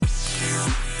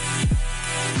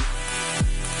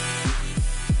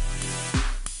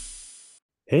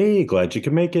Hey, glad you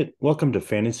could make it. Welcome to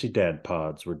Fantasy Dad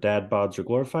Pods, where dad bods are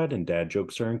glorified and dad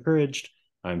jokes are encouraged.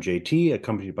 I'm JT,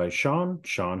 accompanied by Sean.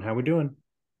 Sean, how we doing?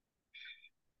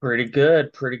 Pretty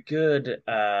good, pretty good.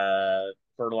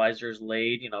 Fertilizer's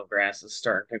laid, grass is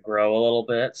starting to grow a little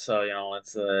bit. So,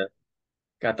 it's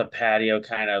got the patio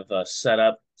kind of set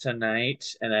up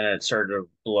tonight, and then it started to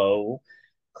blow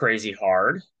crazy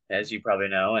hard, as you probably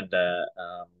know. And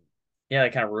yeah,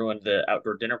 that kind of ruined the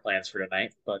outdoor dinner plans for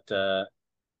tonight. But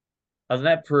other than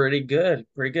that, pretty good,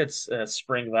 pretty good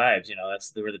spring vibes.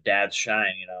 That's where the dads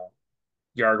shine,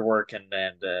 yard work and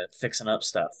fixing up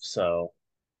stuff. So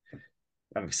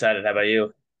I'm excited. How about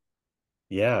you?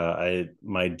 Yeah, I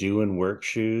my do and work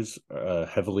shoes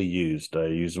heavily used. I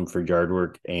use them for yard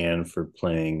work and for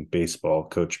playing baseball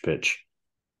coach pitch.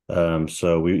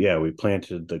 So we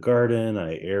planted the garden,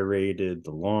 I aerated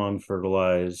the lawn,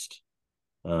 fertilized,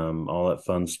 all that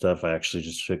fun stuff. I actually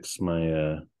just fixed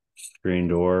my screen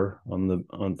door on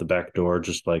the back door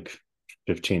just like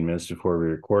 15 minutes before we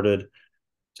recorded.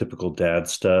 Typical dad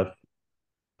stuff.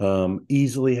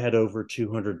 Easily had over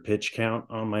 200 pitch count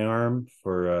on my arm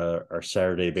for our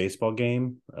Saturday baseball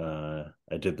game.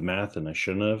 I did the math and I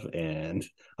shouldn't have. And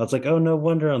I was like, oh, no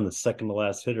wonder on the second to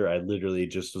last hitter, I literally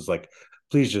just was like,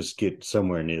 please just get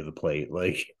somewhere near the plate.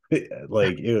 I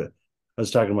was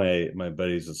talking to my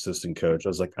buddy's assistant coach. I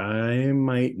was like, I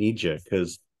might need you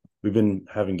because we've been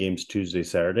having games Tuesday,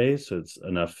 Saturday. So it's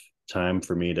enough time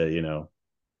for me to,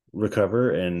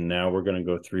 recover, and now we're going to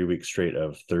go 3 weeks straight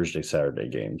of Thursday Saturday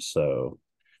games. So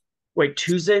Wait,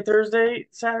 Tuesday, Thursday,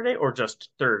 Saturday, or just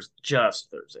Thursday,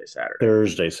 Saturday?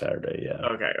 Thursday Saturday, yeah,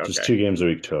 Okay, just okay. 2 games a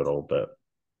week total. But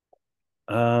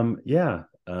yeah,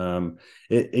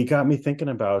 it got me thinking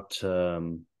about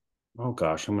oh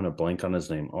gosh, I'm going to blank on his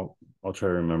name. I'll try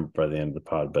to remember by the end of the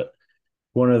pod. But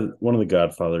one of the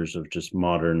godfathers of just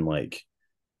modern like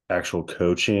actual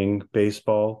coaching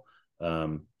baseball.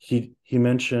 He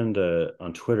mentioned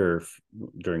on Twitter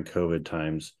during COVID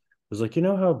times, was like,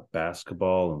 how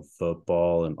basketball and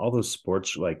football and all those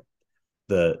sports, like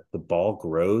the ball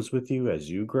grows with you as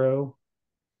you grow.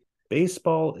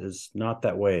 Baseball is not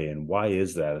that way. And why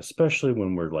is that? Especially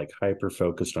when we're like hyper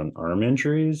focused on arm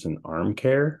injuries and arm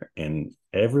care, and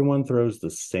everyone throws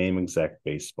the same exact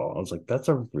baseball. I was like, that's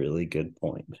a really good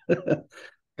point. so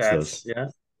That's yeah.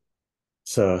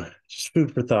 So just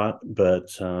food for thought, but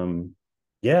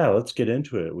yeah, let's get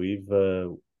into it.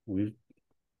 We've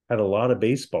had a lot of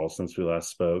baseball since we last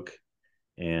spoke,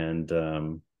 and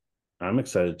I'm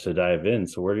excited to dive in.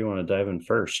 So where do you want to dive in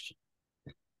first?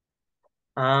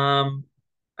 Um,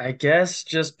 I guess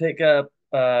just pick up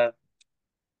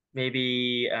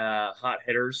maybe hot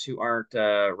hitters who aren't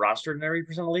rostered in every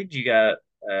percent of the league.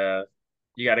 Uh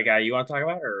you got a guy you want to talk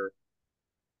about or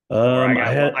I I got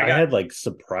one. had I I got had like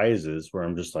surprises where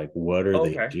I'm just like, what are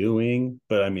they okay. doing?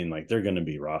 But I mean, like they're going to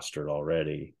be rostered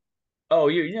already. Oh,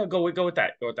 go with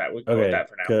that. Go with that. We can go with Okay, that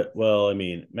for now. good. Well, I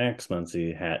mean, Max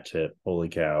Muncy hat tip, holy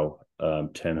cow,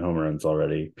 10 home runs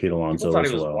already. Pete People Alonso thought he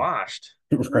as was well, washed.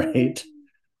 right?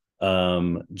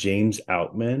 James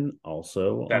Outman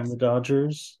also on That's the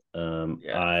Dodgers. yeah.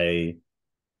 I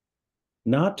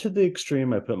not to the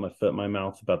extreme. I put my foot in my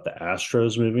mouth about the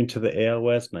Astros moving to the AL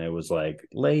West, and I was like,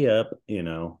 lay up,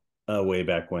 way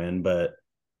back when. But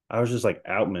I was just like,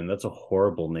 Outman, that's a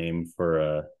horrible name for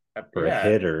a Yeah.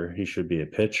 hitter. He should be a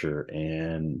pitcher,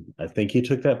 and I think he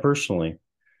took that personally.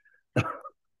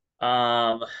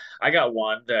 Um, I got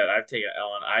one that I've taken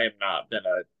Ellen. I have not been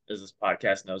as this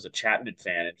podcast knows, a Chapman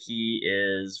fan, and he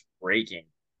is raking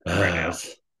right I now.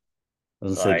 was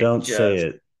gonna say, Like don't say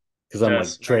it, because I'm like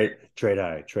just man, trade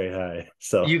high,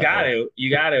 sell you got high. to, you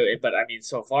got to. But I mean,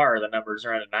 so far the numbers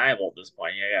are undeniable at this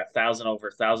point. You got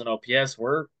 1,000 OPS.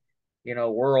 We're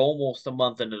almost a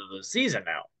month into the season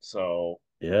now, so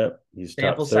Yep, he's top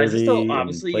sample size is still 30 in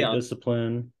obviously plate young,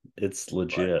 discipline. It's but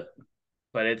legit.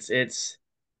 it's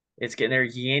getting there.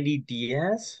 Yandy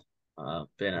Diaz,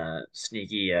 been a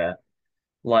sneaky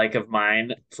like of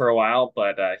mine for a while,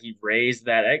 but he raised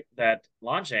that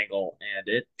launch angle, and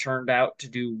it turned out to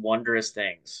do wondrous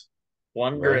Right?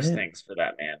 things for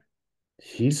that man.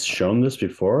 He's shown this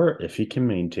before. If he can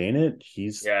maintain it,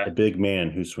 he's Yeah. a big man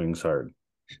who swings hard.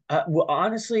 Well,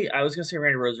 honestly, I was gonna say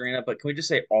Randy Rosarina, but can we just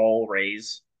say all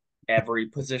Rays, every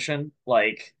position,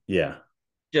 like Yeah.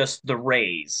 just the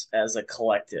Rays as a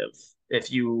collective? If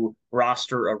you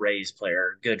roster a Rays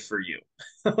player, good for you,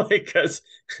 like because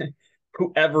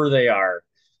whoever they are,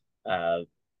 uh,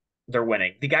 they're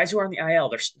winning. The guys who are on the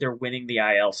IL, they're winning the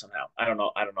IL somehow. I don't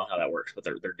know how that works, but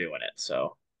they're doing it.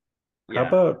 So How yeah.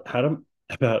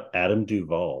 about Adam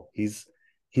Duvall? He's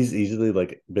easily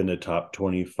like been a top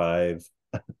 25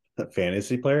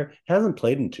 fantasy player, hasn't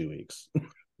played in 2 weeks.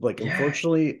 Like, Yeah,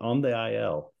 unfortunately, on the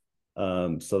IL.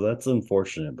 So that's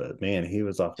unfortunate, but man, he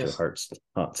was off to a just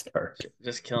hot start.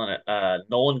 just killing it.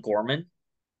 Nolan Gorman,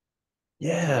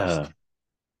 just Yeah.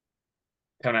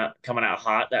 coming out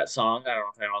hot. That song. I don't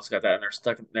know if anyone else got that in their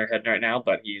stuck in their head right now,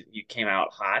 but he came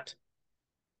out hot.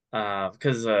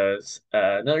 Because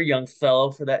another young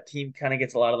fellow for that team kind of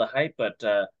gets a lot of the hype, but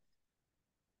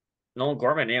Nolan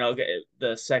Gorman,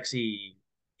 the sexy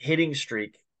hitting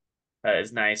streak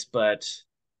is nice, but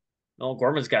Nolan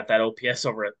Gorman's got that OPS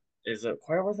over. Is it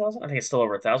quite over 1,000? I think it's still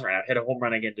over 1,000 right now. Hit a home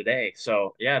run again today,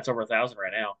 so yeah, it's over 1,000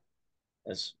 right now.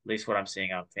 That's at least what I'm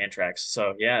seeing on Fantrax.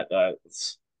 So yeah,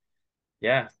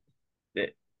 yeah,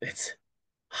 it's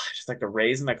just like the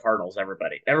Rays and the Cardinals.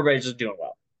 Everybody's just doing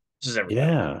well. Just everybody.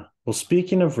 Yeah. Well,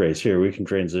 speaking of Rays, here we can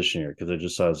transition here because I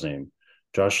just saw his name.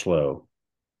 Josh Lowe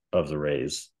of the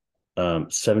Rays.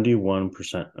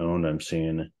 71% owned, I'm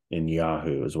seeing in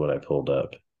Yahoo is what I pulled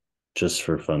up just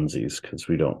for funsies because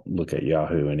we don't look at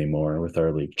Yahoo anymore with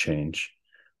our league change.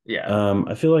 Yeah,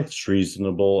 I feel like it's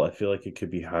reasonable. I feel like it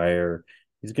could be higher.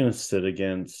 He's going to sit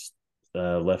against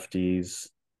lefties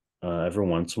every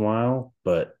once in a while,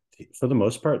 but for the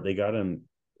most part, they got him,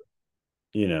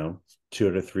 you know, 2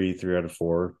 out of 3, 3 out of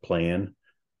 4 playing,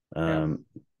 yeah, um,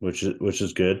 which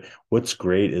is good. What's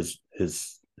great is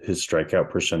his strikeout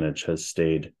percentage has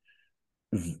stayed,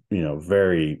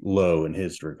 very low in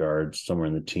his regards, somewhere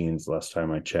in the teens last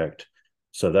time I checked.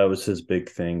 So that was his big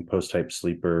thing, post type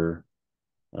sleeper.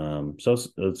 So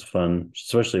it's fun,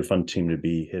 especially a fun team to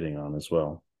be hitting on as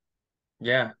well.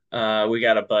 yeah. We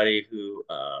got a buddy who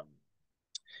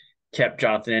kept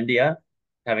Jonathan India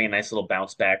having a nice little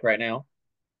bounce back right now.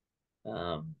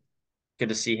 Um, Good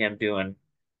to see him doing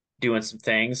some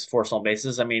things, force on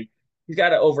bases. I mean, he's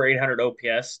got over 800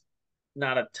 OPS.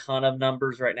 Not a ton of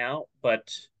numbers right now,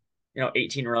 but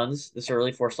 18 runs this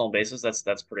early, four stolen bases.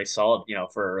 That's pretty solid.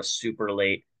 For a super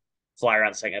late flyer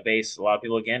on second base. A lot of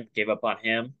people again gave up on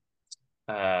him.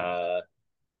 Uh,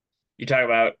 you talk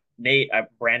about Nate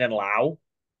Brandon Lau.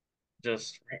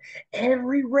 Just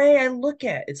every Ray I look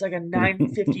at, it's like a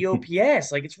 950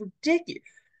 OPS. Like it's ridiculous.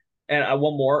 And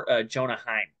one more, Jonah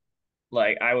Heim.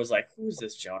 Like I was like, who's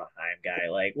this Jonah Heim guy?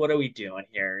 Like, what are we doing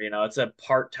here? It's a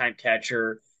part-time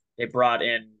catcher. They brought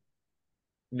in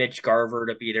Mitch Garver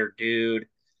to be their dude.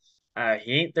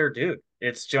 He ain't their dude.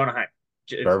 It's Jonah Heim.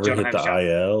 It's Garver Jonah hit the Heim's job.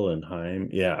 IL and Heim.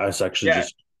 Yeah, I was actually Yeah,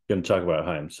 just going to talk about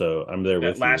Heim, so I'm there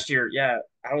with you. last year, yeah,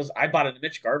 I bought into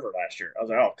Mitch Garver last year. I was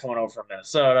like, oh, coming over from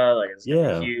Minnesota, like it's gonna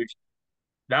be Yeah, huge.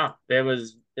 No, it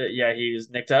was yeah, he was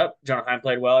nicked up. Jonah Heim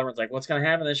played well. Everyone's like, what's gonna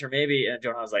happen this year, maybe? And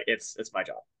Jonah Heim's like, it's my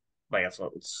job. Like that's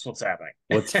what's happening.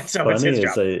 what's So it's funny his is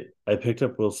job. I picked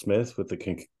up Will Smith with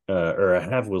the or I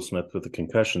have Will Smith with the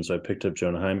concussion, so I picked up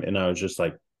Jonah Heim, and I was just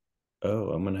like, oh,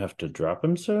 I'm gonna have to drop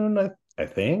him soon. I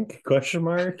think question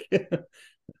mark.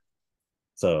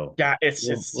 So Yeah, it's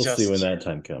we'll it's we'll see when just that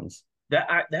time comes.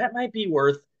 that might be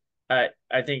worth. I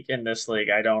think in this league,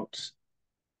 I don't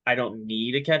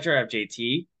need a catcher. I have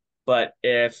JT, but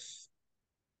if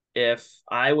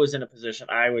I was in a position,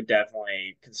 I would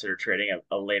definitely consider trading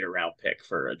a later round pick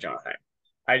for a John Heim.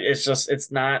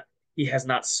 It's not he has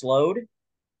not slowed.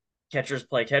 Catchers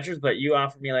play catchers, but you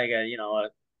offer me like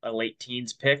a late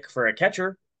teens pick for a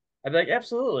catcher, I'd be like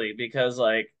absolutely because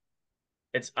like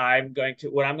it's what I'm going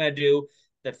to do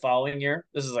the following year.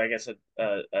 This is I guess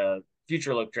a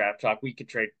future look draft talk. We could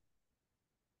trade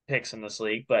picks in this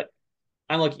league, but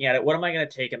I'm looking at it. What am I going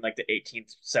to take in like the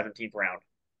 18th, 17th round?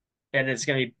 And it's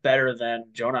going to be better than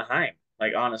Jonah Heim.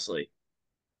 Like honestly,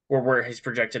 or where he's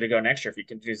projected to go next year if he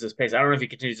continues this pace. I don't know if he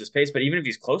continues this pace, but even if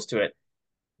he's close to it,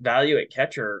 value at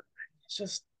catcher, it's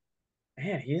just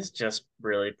man, he's just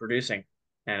really producing,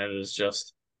 and it is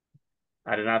just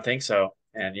I did not think so.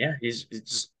 And yeah, he's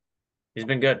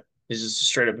been good. He's just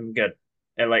straight up been good,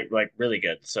 and like really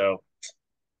good. So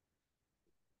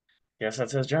yes,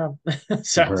 that's his job.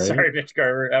 So Right? sorry, Mitch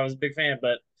Garver. I was a big fan,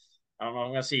 but I don't know if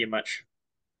I'm gonna see you much.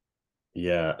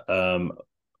 Yeah.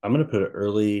 I'm gonna put an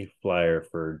early flyer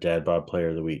for Dad Bod Player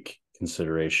of the Week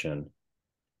consideration,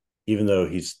 even though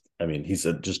he's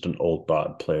just an old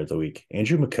bod player of the week.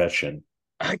 Andrew McCutcheon.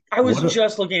 I was What a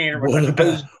just looking at Andrew what McCutcheon. I about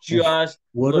was just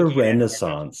what a looking at Andrew McCutcheon.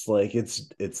 renaissance. Like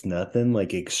it's nothing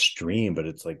like extreme, but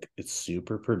it's like it's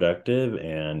super productive,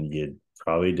 and you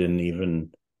probably didn't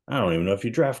even, I don't even know if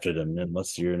you drafted him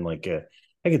unless you're in like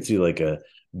I could see like a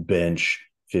bench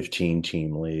 15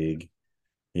 team league,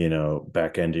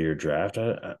 back end of your draft.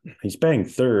 He's batting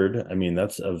third. I mean,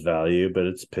 that's a value, but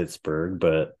it's Pittsburgh.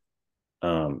 But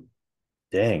um,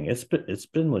 dang, it's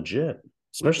been legit,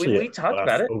 We especially we talked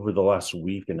about last it. over the last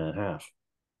week and a half.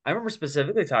 I remember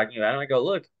specifically talking about it. And I go,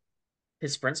 look.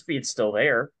 his sprint speed's still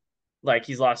there. Like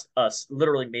he's lost us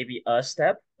literally maybe a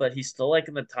step, but he's still like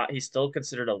in the top. He's still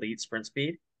considered elite sprint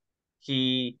speed.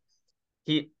 He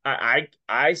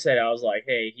I said I was like,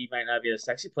 hey, he might not be a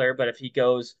sexy player, but if he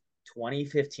goes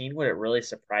 2015, would it really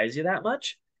surprise you that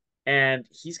much? And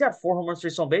he's got 4 home runs, 3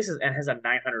 stolen bases, and has a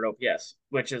 900 OPS,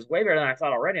 which is way better than I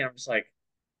thought already. And I'm just like,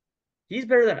 he's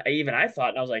better than even I thought.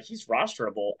 And I was like, he's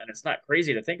rosterable, and it's not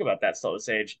crazy to think about that still at this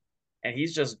age. And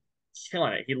he's just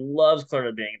killing it. He loves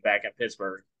clearly being back in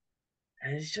Pittsburgh,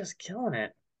 and he's just killing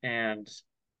it. And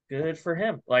good for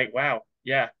him. Like, wow,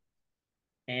 yeah,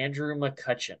 Andrew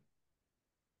McCutchen.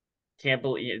 Can't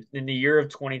believe in the year of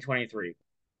 2023,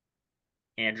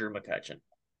 Andrew McCutchen.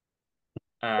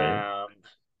 Right. Um,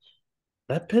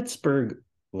 That Pittsburgh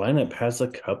lineup has a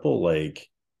couple like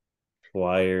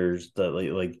flyers that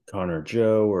like Connor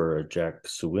Joe or a Jack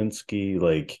Sawinski,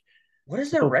 like what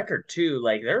is their couple. record too?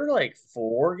 Like they're like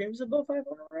 4 games above 500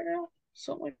 right now,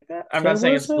 something like that. I'm So not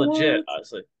saying what's it's that legit, what?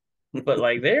 obviously, but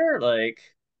like they're like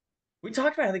we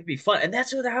talked about. I think it'd be fun, and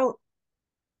that's without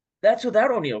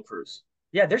O'Neal Cruz.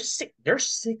 Yeah, they're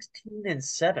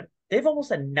 16-7. They've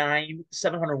almost a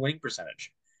 700 winning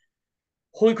percentage.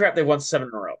 Holy crap, they won 7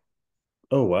 in a row.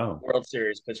 Oh wow. World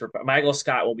Series, Pittsburgh. Michael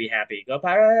Scott will be happy. Go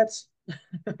Pirates.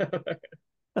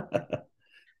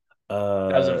 That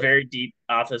was a uh very deep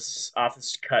office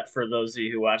cut for those of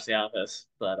you who watch The Office.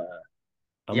 But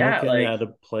I'm yeah, looking like at a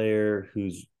player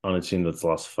who's on a team that's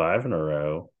lost five in a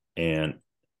row, and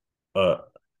uh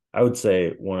I would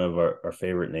say one of our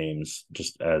favorite names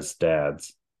just as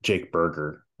dads, Jake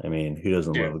Berger. I mean, who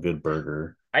doesn't love dude, a good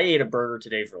burger? I ate a burger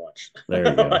today for lunch. There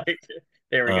you go. Like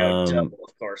there we go, Um, double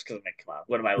of course. Because I mean, come on,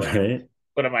 what am I looking? right.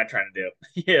 What am I trying to do?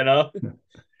 You know?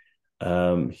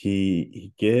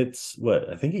 He gets what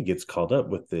I think he gets called up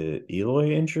with the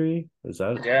Eloy injury. Is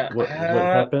that Yeah, what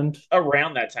happened?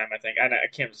 around that time I think. I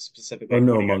can't Or specifically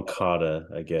no, when he got called up. Moncada,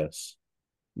 I guess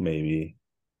maybe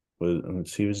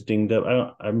was he was dinged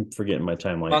up. I'm forgetting my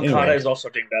timeline. Moncada Anyway, is also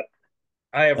dinged up.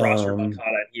 I have rostered um,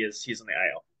 Moncada, and he's on the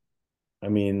IL. I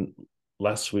mean,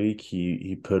 last week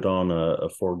he put on a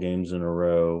 4 games in a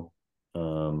row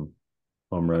um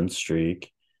home run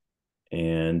streak,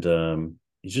 and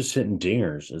he's just hitting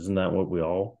dingers. Isn't that what we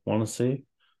all want to see?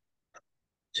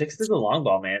 Chicks through the long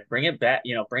ball, man. Bring it back.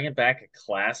 Bring it back a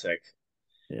classic.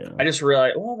 Yeah. I just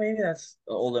realized, well, maybe that's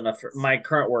old enough for my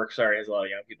current work. Sorry, has a lot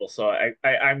of young people, so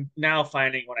I'm now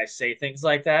finding when I say things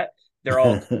like that, they're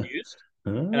all confused,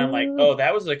 and I'm like, Uh, oh,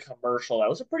 that was a commercial. That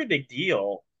was a pretty big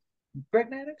deal. Greg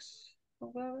Maddox,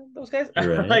 those guys,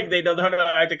 right. like they don't know.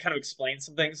 I have to kind of explain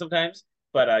some things sometimes,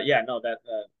 but yeah, no,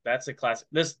 that's a classic.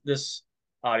 This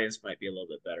audience might be a little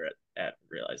bit better at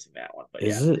realizing that one, but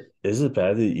yeah. Is it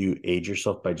bad that you age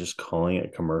yourself by just calling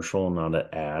it commercial and not an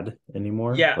ad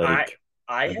anymore? Yeah, Like, I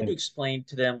I had to think, explain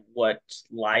to them what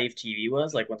live TV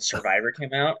was, like when Survivor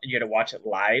came out, and you had to watch it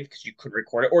live because you couldn't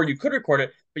record it, or you could record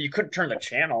it, but you couldn't turn the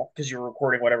channel because you were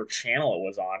recording whatever channel it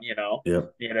was on.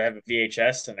 yep. You had to have a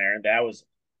VHS in there, and that was.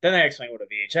 Then they explained what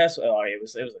a VHS. Oh,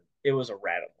 it was a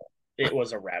rabbit hole. It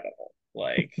was a rabbit hole.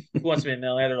 Like Who Wants to Be a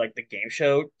Millionaire? Like the game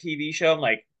show TV show. I'm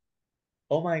like,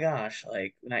 oh my gosh!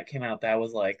 Like when that came out, that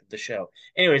was like the show.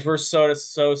 Anyways, we're so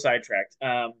sidetracked.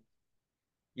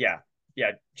 Yeah,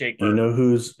 yeah, Jake You know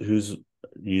Berger. who's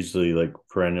usually like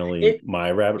perennially If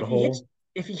my rabbit if he hits hole?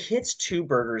 if he hits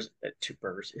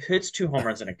hits 2 home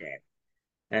runs in a game,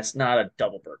 and it's not a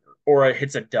double burger, or it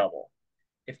hits a double.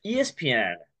 If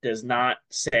ESPN does not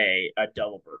say a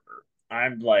double burger,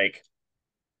 I'm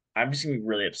just gonna be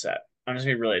really upset. I'm just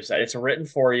gonna be really upset. It's written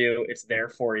for you. It's there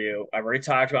for you. I've already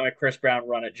talked about my Chris Brown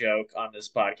run it joke on this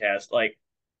podcast. Like,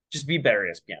 just be better,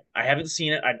 ESPN. I haven't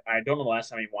seen it. I don't know the last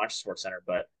time you watched Sports Center,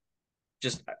 but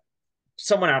just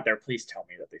someone out there, please tell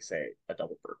me that they say a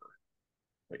double burger,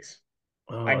 please.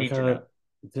 I Oh, I need to know. gotta,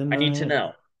 didn't I need to I?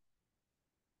 know.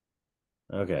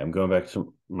 Okay, I'm going back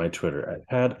to my Twitter.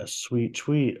 I had a sweet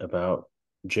tweet about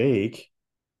Jake.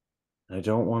 I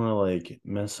don't want to like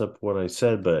mess up what I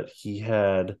said, but he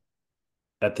had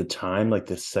at the time like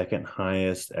the second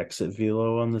highest exit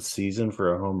velo on the season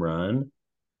for a home run.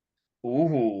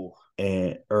 Ooh.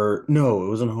 And or no, it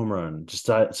wasn't a home run, just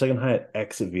second highest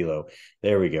exit velo.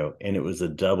 There we go. And it was a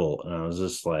double. And I was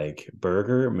just like,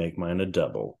 Burger, make mine a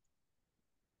double.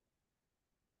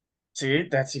 See,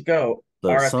 that's you go.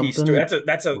 So RIP Stuart.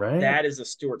 something, right? That is a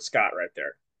Stuart Scott right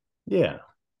there. Yeah.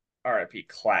 RIP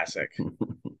classic. Can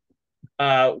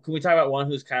we talk about one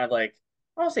who's kind of like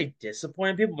I don't say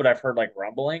disappointing people, but I've heard like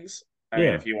rumblings. I mean,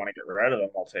 Yeah. if you want to get rid of them,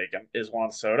 I'll take him. Is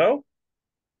Juan Soto?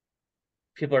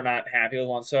 People are not happy with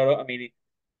Juan Soto. I mean,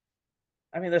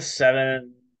 the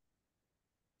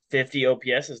 750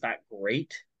 OPS is not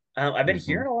great. I've been Hmm.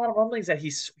 hearing a lot of rumblings that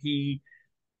he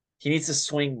needs to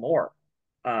swing more.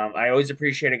 I always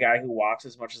appreciate a guy who walks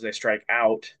as much as they strike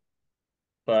out,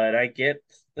 but I get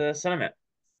the sentiment.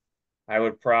 I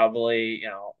would probably,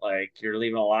 like you're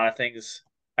leaving a lot of things.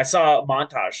 I saw a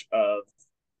montage of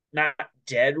not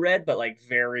dead red, but like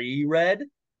very red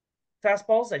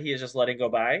fastballs that he is just letting go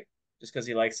by just because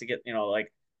he likes to get,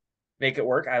 like make it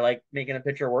work. I like making a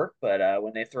pitcher work, but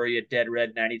when they throw you a dead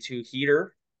red 92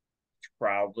 heater,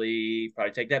 probably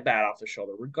take that bat off the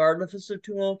shoulder, regardless if it's a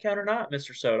 2-0 count or not,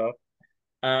 Mr. Soto.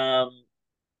 Um,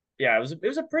 yeah, it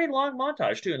was a pretty long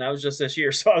montage too, and that was just this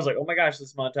year. So I was like, oh my gosh,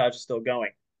 this montage is still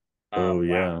going. Oh Wow.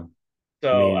 yeah. I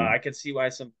So I mean, could see why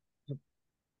some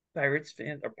Padres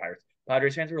fans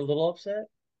were a little upset,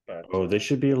 but oh, they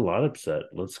should be a lot upset.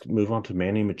 Let's move on to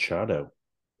Manny Machado.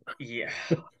 yeah,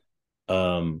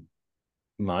 Um,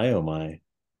 my oh my,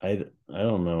 I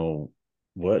don't know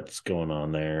what's going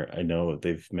on there. I know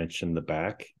they've mentioned the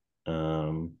back,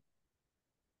 um,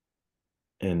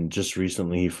 and just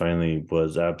recently he finally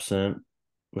was absent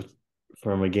with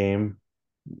from a game,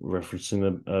 referencing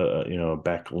the a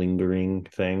back lingering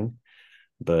thing.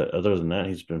 But other than that,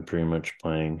 he's been pretty much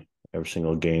playing every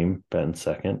single game, batting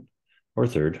second or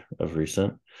third of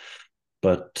recent.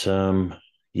 But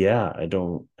yeah, I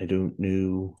don't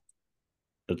know.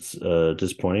 It's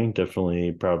disappointing.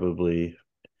 Definitely, probably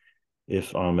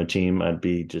if I'm a team, I'd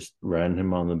be just riding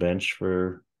him on the bench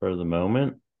for the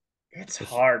moment. it's It's,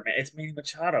 hard, man. It's Manny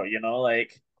Machado,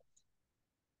 like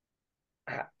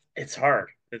it's hard.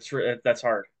 That's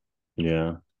hard.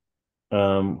 yeah.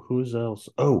 Who's else?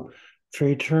 Oh,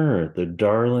 Trey Turner, the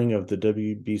darling of the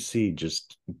WBC,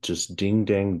 just ding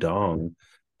dang dong,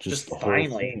 just Just the whole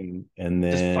finally, thing. And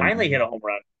just finally hit then a home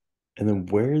run.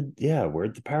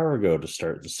 where'd the power go to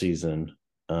start the season?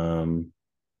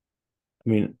 I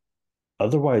mean,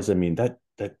 otherwise, I mean that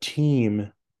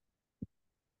team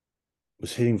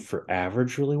was hitting for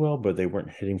average really well, but they weren't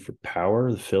hitting for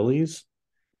power, the Phillies.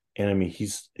 And I mean,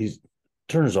 he's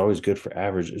Turner's always good for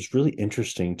average. It's really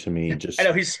interesting to me I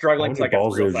know just he's how struggling to many like a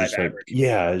balls they're 305 just like, average.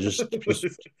 yeah, just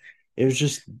it was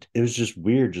just it was just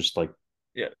weird, just like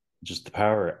Yeah. just the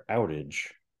power outage.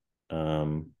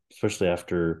 Especially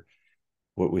after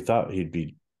what we thought he'd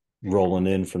be rolling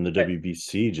in from the But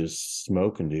WBC, just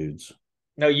smoking dudes.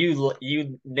 no,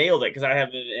 you nailed it because I have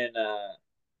him in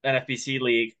NFBC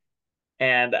league,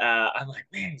 and I'm like,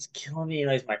 man, he's killing me.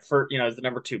 He's my first, he's the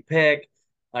number 2 pick.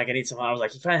 Like I need some. I was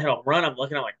like, he finally hit a home run. I'm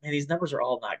looking. I'm like, man, these numbers are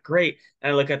all not great.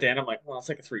 And I look at the end. I'm like, well, it's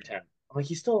like a 310. I'm like,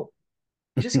 he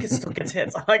just gets still gets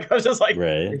hits. I was just like,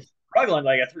 Right. he's struggling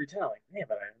like a 310. I'm like, man,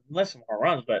 but I left some more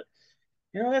runs. But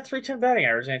that 310 batting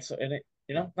average ain't so, and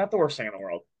not the worst thing in the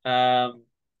world.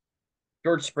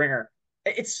 George Springer.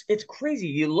 It's crazy.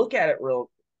 You look at it real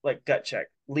like gut check,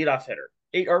 leadoff hitter,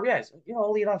 8 RBIs.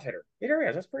 Leadoff hitter, 8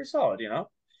 RBIs. That's pretty solid.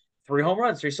 3 home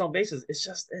runs, 3 stolen bases. It's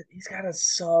just he's got a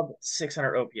sub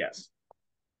 600 OPS.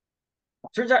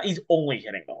 Turns out he's only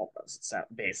hitting the home runs.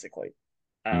 Basically.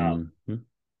 Um, Mm-hmm.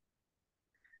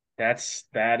 that's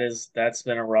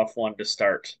been a rough one to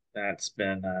start. That's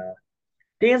been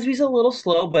Dansby's a little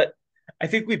slow, but I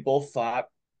think we both thought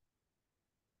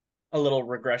a little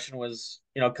regression was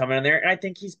coming in there, and I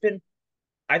think he's been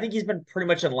pretty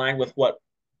much in line with what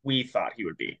we thought he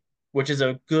would be, which is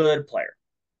a good player.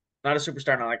 Not a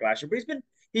superstar, not like last year, but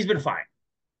he's been fine.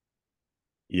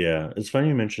 Yeah, it's funny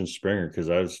you mentioned Springer because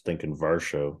I was thinking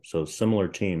Varsho, so similar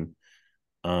team.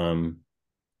 Um,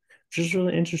 which is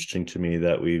really interesting to me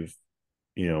that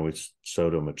it's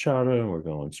Soto Machado and we're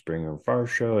going Springer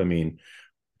Varsho. I mean,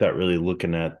 not really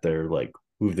looking at their like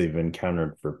who they've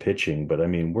encountered for pitching, but I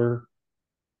mean we're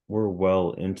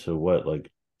well into what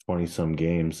like 20 some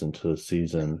games into the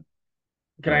season.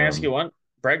 Can I ask you Um, one?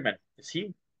 Bregman, is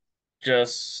he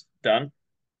just done?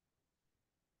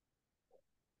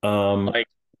 um,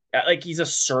 Like he's a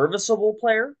serviceable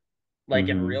player, like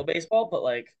in mhm. real baseball, but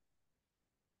like,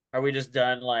 are we just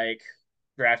done like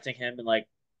drafting him in like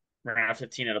round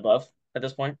 15 and above at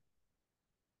this point?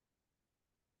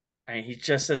 I mean, he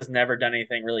just has never done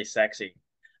anything really sexy.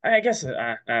 I guess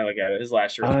I look at it. His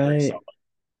last year was pretty I solid,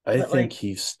 I but think like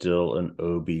he's still an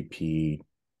OBP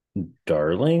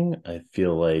darling. I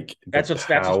feel like the that's what's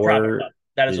propping him up. power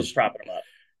That is what's is propping him up.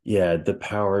 yeah, the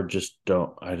power just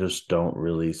don't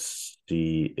really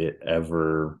see it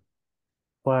ever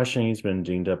flashing. He's been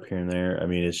dinged up here and there. I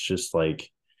mean, it's just like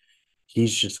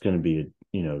he's just going to be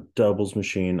a doubles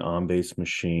machine, on base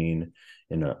machine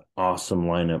in an awesome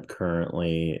lineup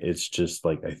currently. It's just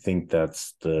like I think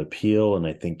that's the appeal, and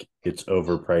I think it's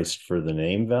overpriced for the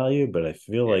name value, but I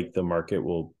feel Yeah. like the market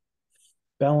will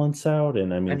balance out.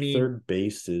 And I I mean, mean, third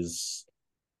base is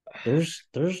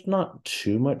there's not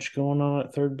too much going on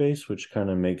at third base, which kind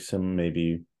of makes him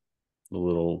maybe a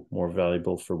little more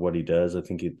valuable for what he does. I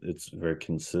think it's very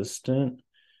consistent,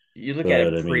 You look at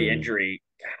him but I mean, pre-injury,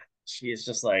 she is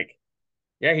just like,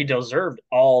 yeah, he deserved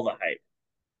all the hype.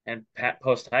 And Pat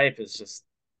post hype is just,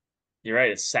 you're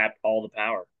right, it's sapped all the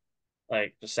power.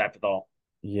 Like, just sapped it all.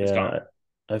 It's gone. yeah,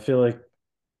 I feel like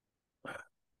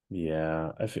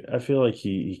I feel like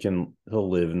he'll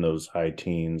live in those high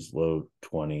teens, low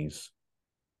 20s.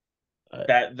 I,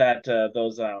 That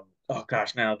those oh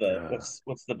gosh, now the uh,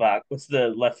 what's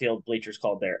the left field bleachers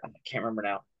called there? I can't remember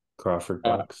now. Crawford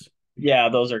Uh, box. yeah,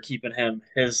 those are keeping him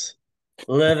his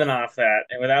living off that.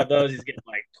 And without those, he's getting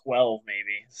like 12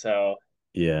 maybe. So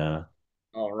Yeah.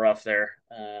 a little rough there.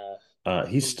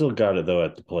 He's still got it though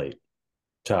at the plate.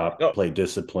 Top Oh, plate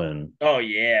discipline oh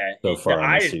yeah, so the far in the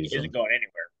eye isn't season. going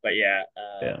anywhere. But yeah,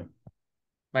 Yeah.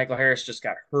 Michael Harris just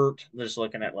got hurt. Just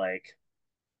looking at like,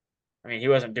 I mean, he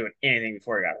wasn't doing anything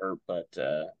before he got hurt, but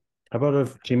How about a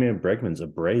teammate of Bregman's,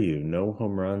 Abreu? No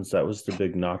home runs. That was the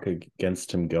big knock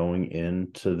against him going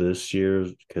into this year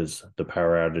because the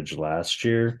power outage last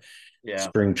year. yeah,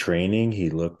 Spring training, he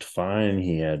looked fine.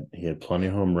 He had plenty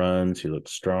of home runs. He looked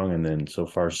strong, and then so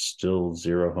far still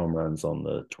zero home runs on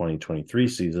the 2023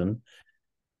 season.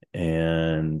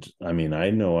 And I mean, I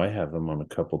know I have him on a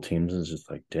couple teams, and it's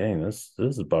just like, dang, this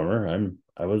is a bummer.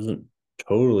 I wasn't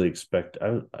totally expect.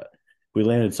 We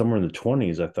landed somewhere in the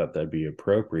 20s. I thought that'd be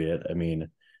appropriate. I mean,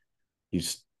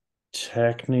 he's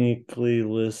technically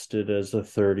listed as a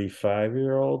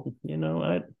 35-year old.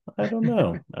 I don't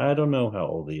know. I don't know how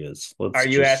old he is. are Let's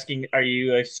you just asking? Are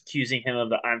you accusing him of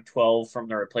the "I'm 12" from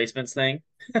the replacements thing?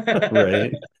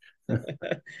 right.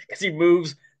 Because he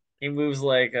moves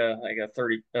like a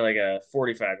 30, like a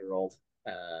 45-year old.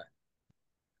 Uh,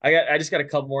 I just got a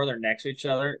couple more. They're next to each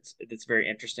other. It's very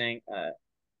interesting.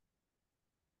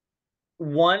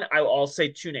 One, I'll say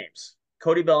two names: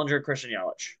 Cody Bellinger, Christian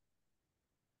Yelich.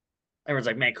 Everyone's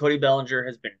like, man, Cody Bellinger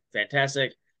has been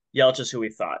fantastic. Yelich is who we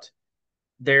thought.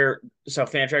 So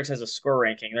Fantrax has a score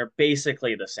ranking. They're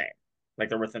basically the same. Like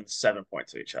they're within 7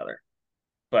 points of each other.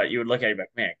 But you would look at it like,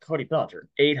 man, Cody Bellinger,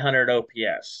 800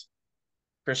 OPS.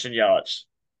 Christian Yelich,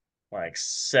 like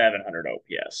 700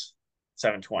 OPS,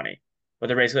 720. But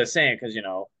they're basically the same because,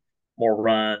 more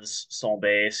runs, stolen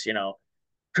base.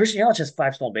 Christian Yelich has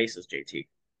five stolen bases, JT.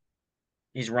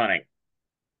 He's running.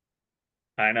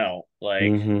 I know.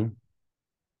 Hmm.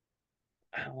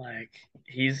 I'm like,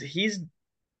 he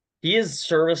is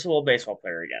serviceable baseball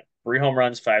player again. Three home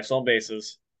runs, five stolen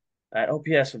bases. That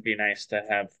OPS would be nice to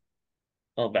have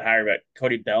a little bit higher, but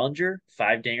Cody Bellinger,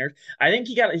 five dingers. I think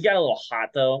he got a little hot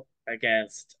though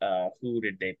against who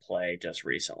did they play just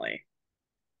recently?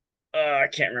 I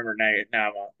can't remember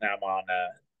now.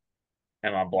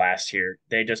 I'm on blast here.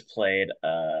 They just played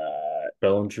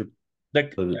Bellinger, the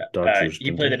the Dodgers, he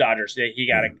didn't played the he? Dodgers. Yeah.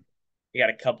 He got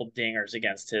a couple dingers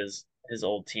against his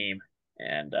old team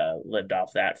and lived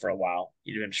off that for a while.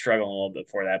 He'd been struggling a little bit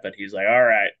before that, but he's like, all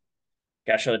right,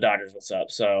 gotta show the Dodgers what's up.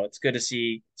 So it's good to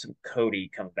see some Cody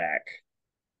come back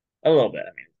a little bit.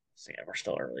 I mean, we're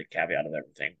still early, caveat of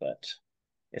everything, but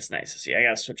it's nice to see. I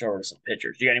gotta switch over to some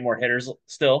pitchers. Do you got any more hitters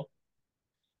still?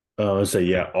 I say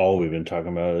yeah. All we've been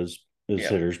talking about is Yep.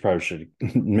 hitters. Probably should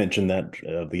mention that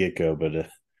the get go, but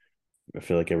I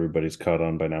feel like everybody's caught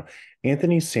on by now.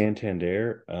 Anthony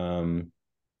Santander.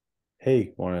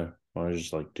 Hey, wanna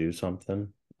just like do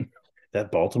something? That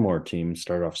Baltimore team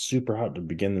started off super hot to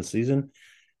begin the season.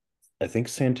 I think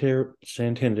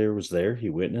Santander was there. He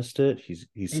witnessed it. He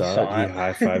He saw it. He saw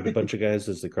high fived a it. bunch of guys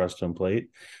as they crossed home plate.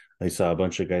 I saw a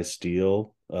bunch of guys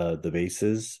steal the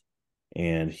bases,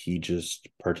 and he just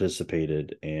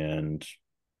participated. And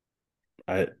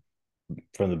I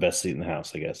from the best seat in the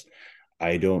house, I guess.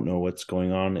 I don't know what's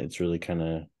going on. It's really kind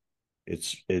of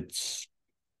it's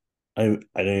I don't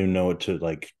even know what to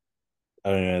like.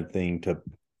 I don't know anything to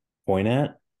point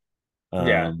at.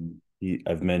 Yeah.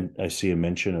 I see a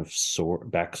mention of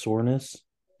back soreness.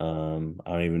 I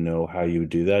don't even know how you would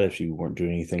do that if you weren't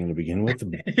doing anything to begin with.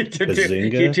 He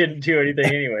Bazinga. didn't do anything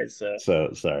anyway, so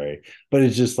So sorry, but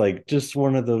it's just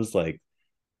one of those like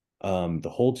the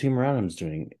whole team around him is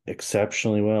doing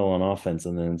exceptionally well on offense,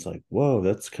 and then it's like, whoa,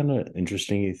 that's kind of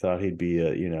interesting. He thought he'd be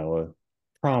a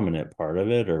prominent part of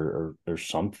it or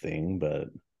something, but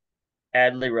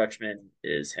Adley Rutschman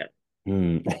is him.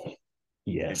 hmm, It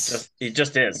yes, just he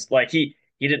just is. Like he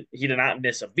did not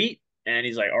miss a beat and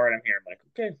he's like, all right, I'm here. I'm like,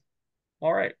 okay,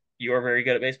 all right. You are very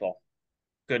good at baseball.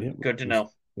 yeah, Good to we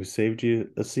know. we saved you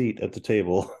a seat at the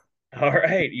table. All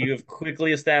right. You have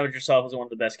quickly established yourself as one of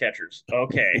the best catchers.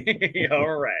 Okay.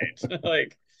 All right.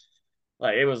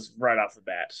 Like it was right off the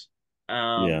bat.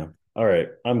 Yeah. All right.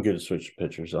 I'm good to switch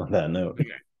pitchers on that note.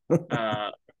 Okay.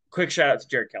 Uh, Quick shout out to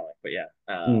Jared Kelly, but yeah,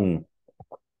 Hmm.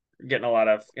 getting a lot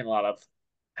of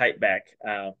hype back.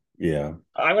 Yeah.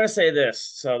 I'm gonna say this.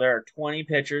 So there are 20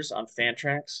 pitchers on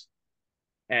Fantrax,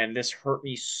 and this hurt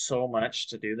me so much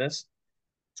to do this.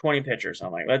 20 pitchers.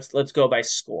 I'm like, let's go by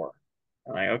score.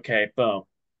 I'm like, okay, boom.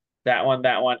 That one, and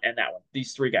that one.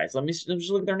 These three guys. Let me just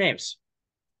look at their names.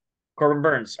 Corbin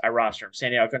Burns, I roster him.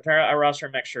 Sandy Alcantara, I roster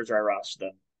him. Max Scherzer, I roster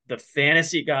them. The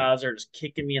fantasy gods are just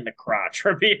kicking me in the crotch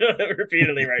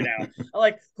repeatedly right now. I'm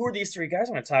like, who are these three guys?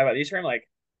 I'm going to talk about these three. I'm like,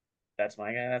 that's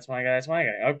my guy, that's my guy, that's my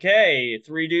guy. Okay,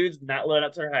 three dudes not living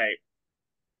up to their hype.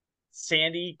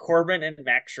 Sandy, Corbin, and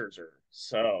Max Scherzer.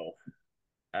 So,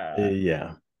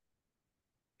 Yeah.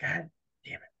 God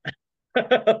damn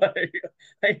it.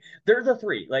 They're the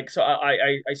three. Like, so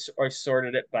I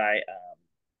sorted it by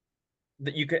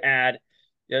that you could add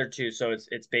the other two. So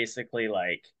it's basically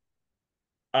like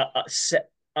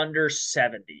under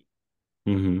 70.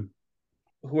 Hmm.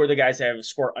 Who are the guys that have a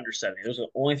score under 70? Those are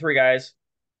the only three guys.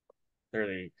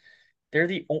 They're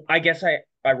the I guess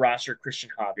I roster Christian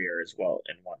Javier as well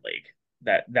in one league.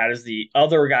 That is the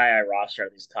other guy I roster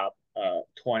these top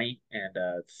 20,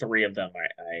 and three of them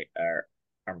I are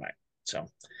mine. So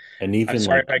And I'm even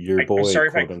sorry like if your I'm boy, sorry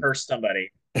if I quote unquote, cursed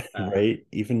somebody. Uh, right?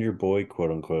 Even your boy, quote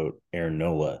unquote, Aaron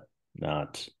Nola,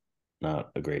 not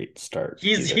a great start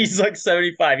either. he's like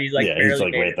 75. He's like Yeah, he's barely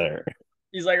like made right it. there.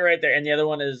 He's like right there. And the other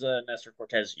one is Nestor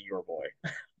Cortez, your boy.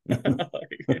 Yeah,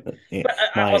 But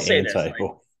my I'll say this, like,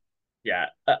 anti. yeah,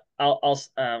 well,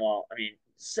 I mean,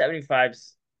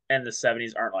 75s and the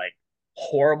 70s aren't like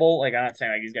horrible. Like, I'm not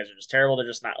saying like these guys are just terrible. They're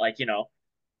just not like,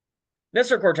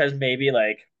 Nestor Cortez, maybe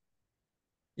like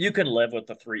you could live with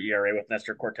the 3 ERA with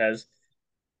Nestor Cortez.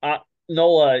 Uh,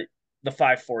 Nola, the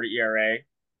 5.40 ERA,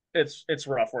 it's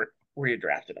rough where you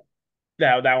drafted him.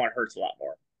 That one hurts a lot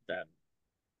more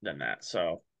than that.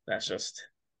 So that's just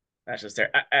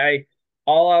there. I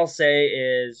all I'll say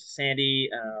is Sandy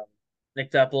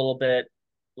nicked up a little bit.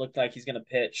 Looked like he's going to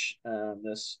pitch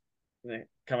this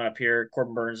coming up here.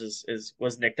 Corbin Burns is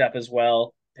was nicked up as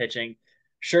well, pitching.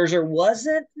 Scherzer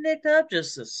wasn't nicked up,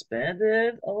 just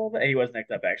suspended a little bit. He was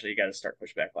nicked up actually. He got to start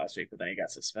pushback last week, but then he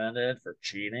got suspended for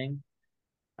cheating.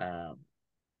 Um,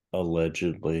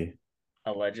 Allegedly.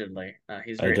 Allegedly,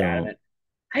 he's I very don't. adamant.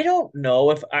 I don't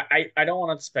know if I don't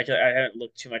want to speculate. I haven't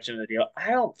looked too much into the deal.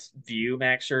 I don't view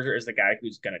Max Scherzer as the guy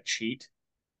who's going to cheat.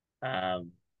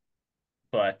 Um,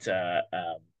 but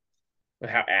with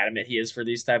how adamant he is for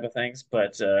these type of things.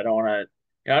 But I don't want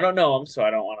to. I don't know him, so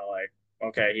I don't want to like.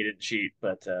 Okay, he didn't cheat,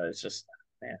 but it's just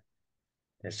man,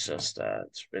 it's just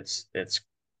it's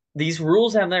these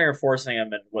rules down there are forcing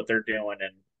them and what they're doing.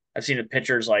 And I've seen the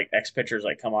pitchers like ex pitchers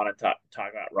like come on and talk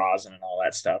about rosin and all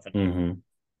that stuff, and Hmm.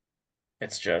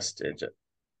 it's just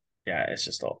yeah, it's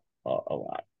just a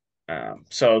lot.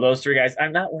 So those three guys,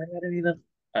 I'm not worried about any of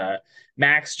them.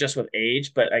 Max just with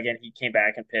age, but again, he came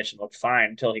back and pitched and looked fine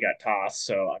until he got tossed.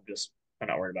 So I'm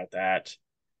not worried about that.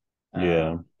 Yeah,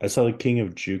 Um, I saw the King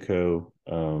of JUCO.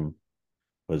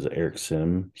 Was it Eric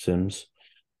Sims?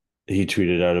 He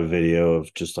tweeted out a video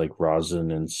of just like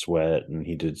rosin and sweat, and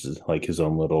he did like his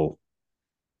own little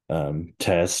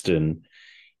test, and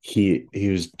he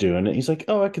was doing it. He's like,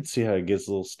 "Oh, I could see how it gets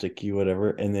a little sticky,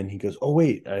 whatever." And then he goes, "Oh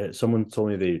wait, someone told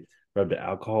me they rubbed an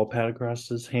alcohol pad across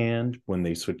his hand when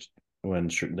they switched they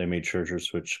made Scherzer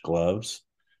switch gloves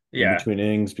in yeah, between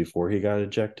innings before he got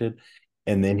ejected."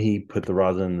 And then he put the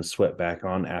rosin and the sweat back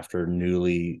on after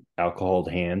newly alcoholed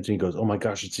hands. And he goes, "Oh my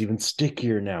gosh, it's even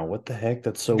stickier now. What the heck?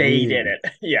 That's so they did weird."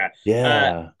 it.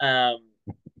 Yeah. Uh,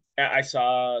 Yeah. I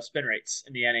saw spin rates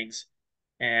in the innings,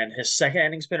 and his second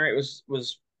inning spin rate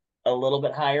was a little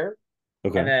bit higher,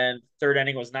 and Okay. then third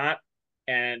inning was not.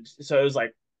 And so it was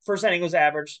like first inning was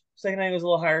average, second inning was a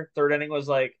little higher, third inning was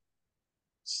like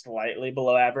slightly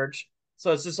below average.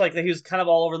 So it's just like he was kind of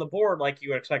all over the board, like you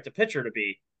would expect a pitcher to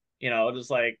be. Just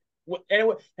like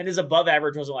and his above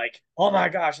average wasn't like, oh my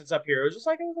gosh, it's up here. It was just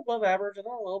like it was above average and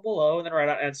then a little below, and then right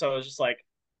on. And so it was just like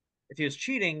if he was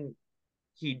cheating,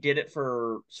 he did it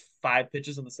for 5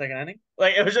 pitches in the second inning.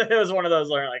 Like it was one of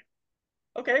those where like,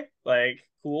 okay, like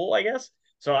cool, I guess.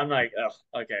 So I'm like,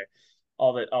 oh, okay,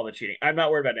 all the cheating. I'm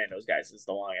not worried about any of those guys. Is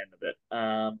the long end of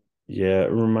it. Yeah.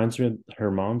 It reminds me of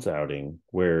Herman's outing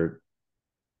where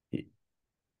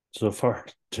so far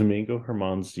Domingo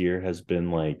Herman's year has been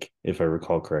like, if I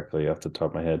recall correctly off the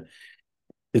top of my head,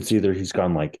 it's either he's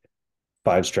gone like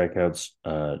 5 strikeouts,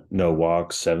 no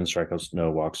walks, 7 strikeouts,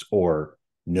 no walks, or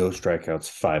no strikeouts,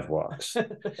 5 walks.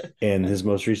 And his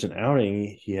most recent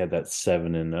outing, he had that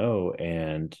 7-0,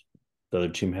 and the other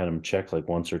team had him checked like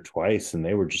once or twice, and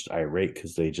they were just irate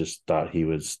because they just thought he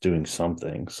was doing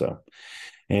something. So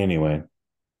anyway,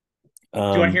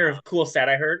 Do you want to um, hear a cool stat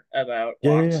I heard about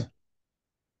yeah, yeah, yeah. walks?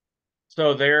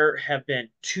 So there have been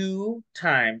two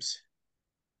times,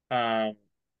 um,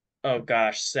 oh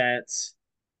gosh, since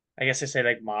I guess I say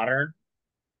like modern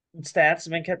stats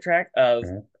have been kept track of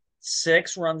All right.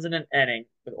 6 runs in an inning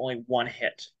with only one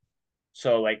hit.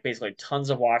 So like basically tons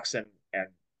of walks and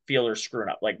fielders screwing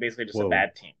up, like basically just a Whoa.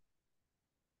 bad team.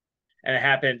 And it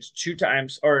happened 2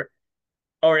 times, or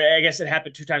I guess it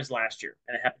happened 2 times last year,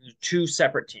 and it happened to two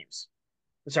separate teams.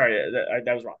 Sorry,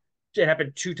 that was wrong. It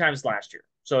happened 2 times last year,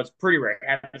 so it's pretty rare. It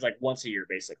happens like once a year,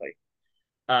 basically.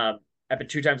 Happened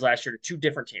 2 times last year to two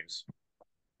different teams.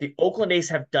 The Oakland A's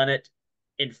have done it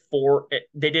in four.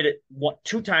 They did it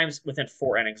 2 times within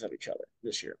 4 innings of each other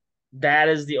this year. That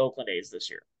is the Oakland A's this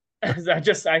year.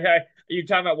 You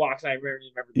talking about walks, and I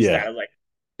remember the stat. Yeah, I was like,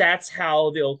 that's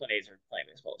how the Oakland A's are playing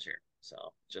baseball this year.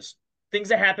 So just things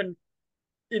that happen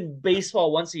in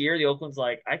baseball once a year. The Oakland's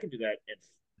like, I can do that in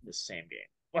the same game.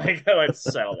 Like, let's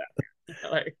settle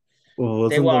that. Like, well,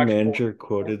 they wasn't the walked manager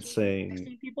quoted 14, saying,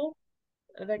 16 people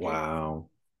in that game. wow.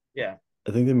 Yeah.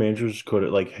 I think the manager was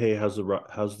quoted like, "Hey, how's the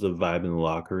vibe in the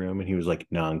locker room?" And he was like,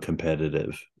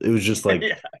 "Non-competitive." It was just like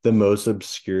Yeah. the most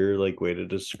obscure like way to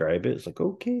describe it. It's like,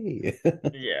 okay.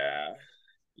 Yeah.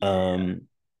 Yeah. um,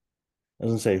 I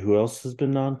was gonna say, who else has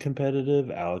been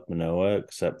non-competitive? Alec Manoa,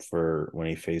 except for when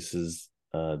he faces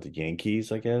the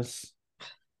Yankees, I guess.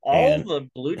 All And the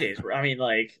Blue Jays were, I mean,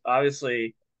 like,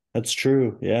 obviously, that's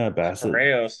true. Yeah, Bassett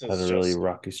Correos had is a really just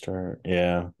rocky start.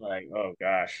 Yeah. like, oh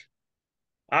gosh.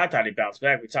 I thought he bounced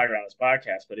back. We talked about this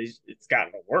podcast, but it's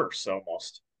gotten worse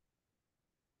almost.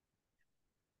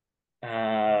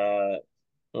 Uh,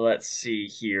 let's see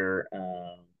here.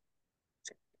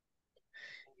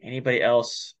 Anybody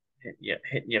else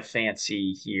hitting you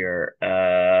fancy here?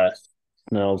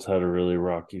 Snell's had a really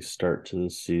rocky start to the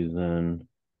season.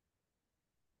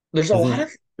 There's a I lot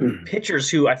think. of pitchers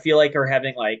who I feel like are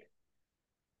having like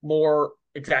more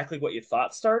exactly what you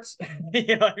thought starts.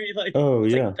 You know what I mean? Like Oh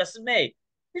it's like yeah. Dustin May.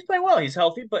 He's playing well. He's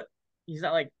healthy, but he's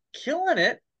not like killing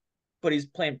it, but he's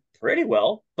playing pretty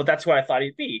well. But that's what I thought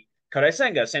he'd be. Kadai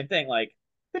Senga, same thing, like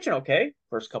pitching okay.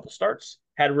 First couple starts.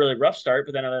 Had a really rough start,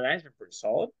 but then other than that, he's been pretty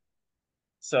solid.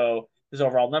 So his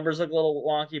overall numbers look a little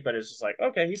wonky, but it's just like,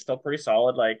 okay, he's still pretty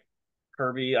solid. Like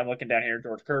Kirby, I'm looking down here,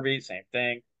 George Kirby, same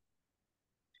thing.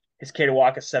 His K to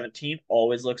walk is 17,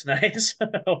 always looks nice.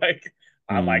 Like,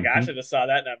 oh my gosh, I Hmm. just saw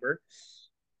that number.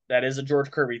 That is a George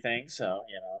Kirby thing. So,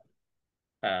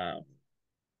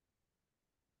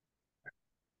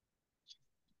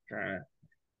 trying to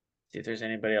see if there's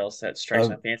anybody else that strikes A,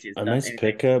 my fancy has a done nice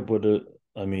anything. pickup would have,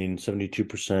 I mean,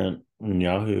 72% in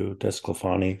Yahoo,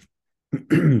 Desclafani.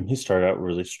 He started out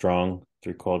really strong,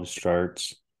 three quality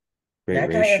starts, great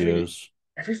That guy ratios.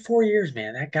 every 4 years,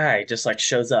 man, that guy just like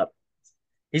shows up.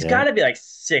 He's got Yeah, to be like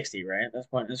 60, right? At this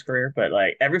point in his career. But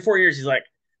like every 4 years, he's like,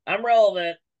 I'm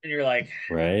relevant. And you're like,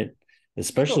 right.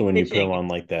 you're still Especially when you put him pitching. on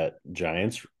like that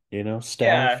Giants, Yeah.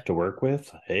 staff to work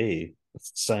with. Hey,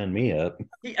 sign me up.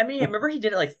 I mean, I remember he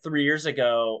did it like 3 years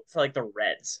ago for like the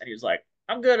Reds. And he was like,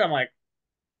 I'm good. I'm like,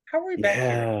 how are we back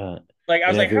here again? Yeah. Like, I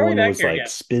was And like, how are we everyone back was here like, again?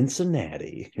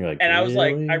 Cincinnati. You're like, And I was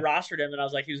like, I really? rostered him and I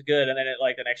was like, he was good. And then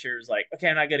like the next year was like, okay,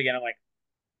 I'm not good again. I'm like,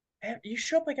 man, you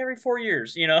show up like every 4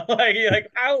 years, like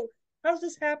how does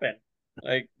this happen?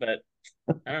 Like, but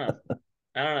I don't know.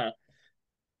 I don't know.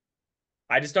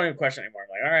 I just don't even question anymore. I'm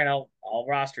like, all right, I'll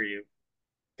roster you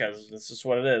because this is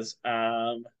what it is.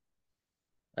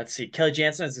 Let's see. Kelly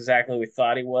Jansen is exactly what we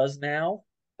thought he was now.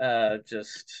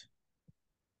 Just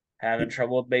having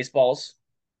trouble with baseballs.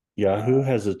 Yahoo Uh,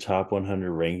 has a top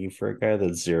 100 ranking for a guy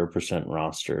that's 0%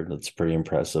 rostered. That's pretty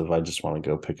impressive. I just want to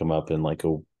go pick him up in like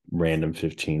a random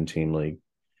 15 team league.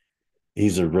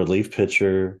 He's a relief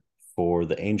pitcher for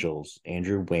the Angels,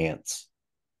 Andrew Wantz.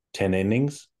 10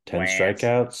 innings, 10 Lance.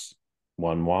 strikeouts,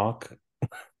 one walk,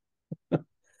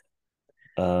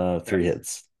 three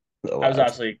hits I was allowed.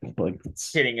 obviously Like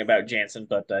it's kidding about Jansen,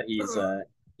 but he's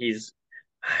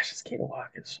just Kato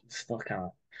Walk is still kind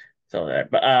of still there.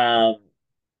 But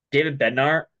David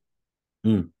Bednar,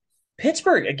 mm,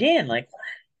 Pittsburgh again. Like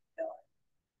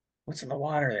what's in the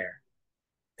water there?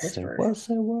 say Pittsburgh. what,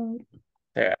 say what?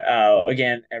 There,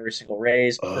 again, every single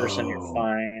Rays person, you're Oh,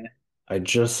 fine. I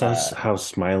just saw Uh, how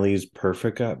Smiley's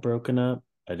perfect got broken up.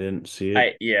 I didn't see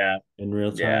it yeah, in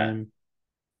real yeah. time.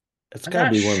 It's got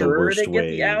to be one of the worst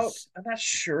ways. I'm not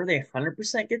sure they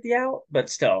 100% get the out, but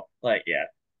still, like, yeah,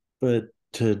 But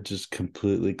to just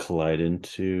completely collide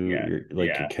into yeah, your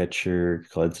like your yeah, catcher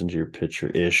collides into your pitcher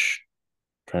ish,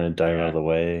 trying to dive out of yeah. the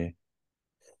way.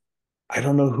 I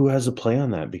don't know who has a play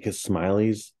on that because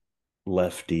Smiley's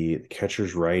lefty, the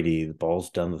catcher's righty, the ball's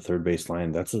down the third base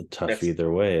line. That's a tough That's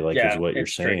either way, like is yeah, what you're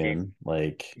it's tricky. saying.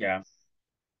 Like, Yeah,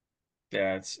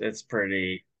 yeah, it's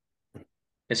pretty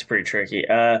tricky.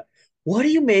 What do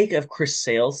you make of Chris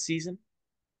Sale's season?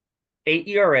 8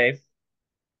 ERA,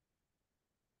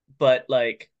 but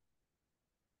like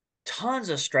tons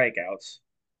of strikeouts,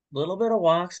 little bit of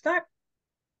walks. Not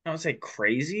I would say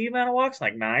crazy amount of walks,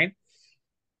 like nine.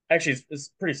 Actually,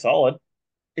 it's pretty solid.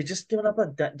 It's just giving up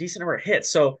a decent number of hits,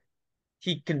 so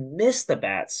he can miss the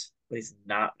bats, but he's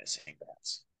not missing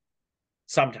bats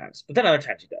sometimes. But then other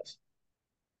times he does.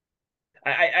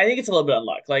 I think it's a little bit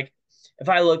unlucky. Like if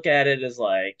I look at it as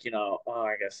like oh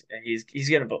I guess he's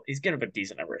getting a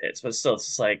decent number of hits, but still it's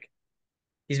just like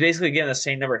he's basically getting the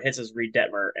same number of hits as Reed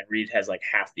Detmer, and Reed has like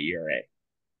half the ERA.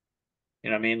 You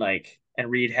know what I mean? Like, and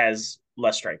Reed has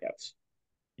less strikeouts.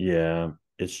 yeah,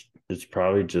 it's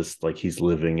probably just like he's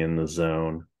living in the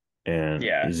zone and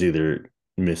Yeah, he's either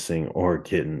missing or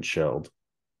getting shelled.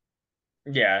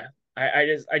 yeah.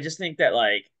 I just think that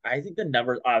like I think the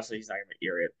numbers obviously he's not gonna be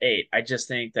ERA of 8. I just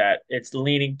think that it's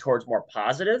leaning towards more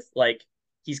positive. Like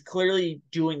he's clearly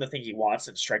doing the thing he wants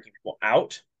and striking people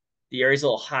out. The ERA's a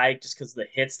little high just because the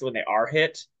hits when they are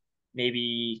hit,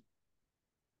 maybe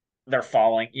they're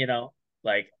falling.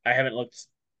 Like I haven't looked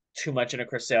too much into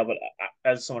Chris Sale, but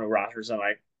as someone who rosters him,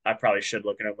 I probably should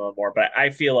look into him a little more. But I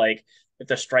feel like if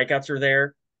the strikeouts are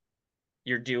there,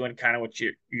 you're doing kind of what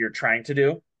you're trying to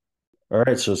do. All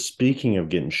right, so speaking of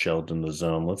getting shelled in the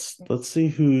zone, let's see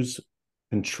who's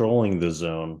controlling the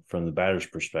zone from the batter's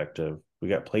perspective. We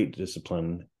got plate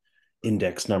discipline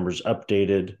index numbers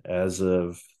updated as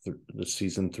of the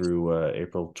season through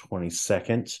April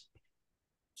 22nd.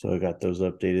 So I got those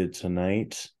updated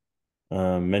tonight.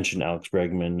 Mentioned Alex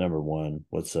Bregman, number one.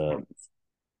 What's up?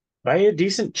 By a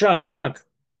decent chunk,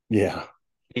 Yeah.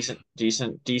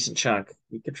 decent chunk.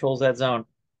 He controls that zone.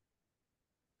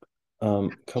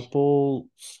 Couple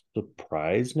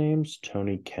surprise names.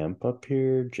 Tony Kemp up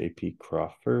here, JP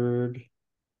Crawford.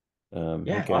 Hey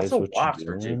Yeah, lots guys, of what you walks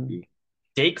for doing?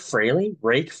 JP.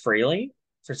 Rake Fraley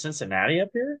for Cincinnati up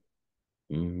here.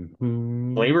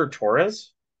 Mm-hmm. Gleyber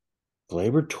Torres.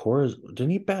 Glaber Torres, didn't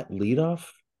he bat leadoff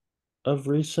of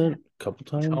Yeah. recent? A couple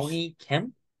times. Tony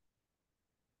Kemp.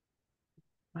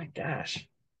 My gosh,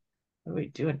 what are we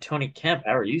doing, Tony Kemp?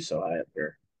 How are you so high up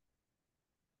here?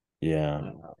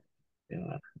 Yeah. What are we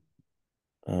doing?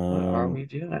 What are Um, we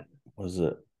doing? was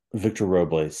it Victor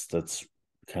Robles? That's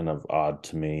kind of odd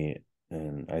to me,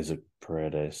 and Isaac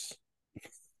Paredes.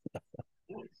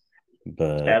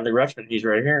 But Adley Rutschman, he's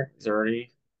right here. He's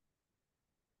already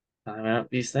time out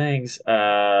these things.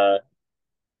 Honestly,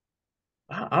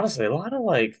 a lot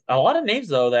of names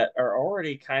though that are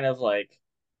already kind of like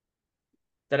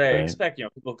that I right. expect,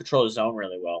 people control the zone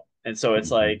really well. And so it's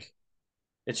Mhm. like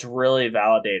it's really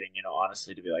validating,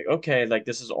 honestly, to be like, okay, like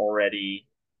this is already,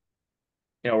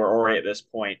 we're already at this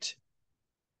point.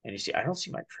 And I don't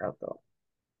see Mike Trout though.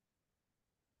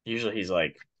 Usually he's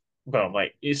like, boom,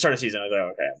 like you start a season, I go,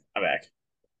 okay, I'm back.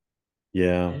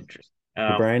 Yeah. Interesting.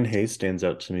 Brian Hayes stands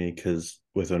out to me because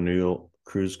with O'Neill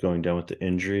Cruz going down with the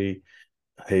injury,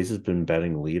 Hayes has been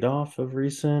batting leadoff of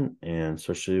recent, and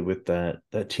especially with that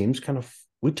team's kind of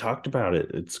we talked about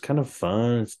it. It's kind of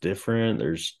fun. It's different.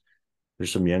 There's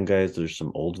some young guys. There's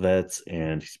some old vets,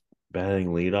 and he's batting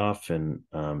leadoff. And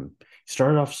he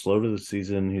started off slow to the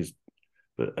season.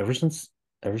 But ever since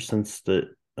the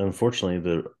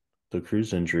unfortunately the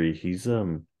Cruz injury, he's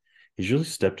really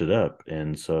stepped it up.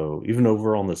 And so even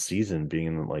overall in the season, being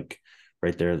in like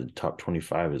right there, the top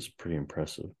 25 is pretty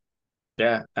impressive.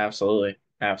 Yeah, absolutely.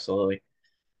 Absolutely.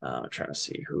 I'm trying to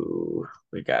see who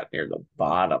we got near the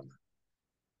bottom.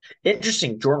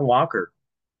 Interesting. Jordan Walker,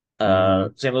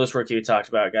 Mm-hmm. St. Louis rookie we talked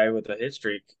about, guy with a hit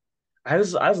streak. I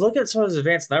was looking at some of his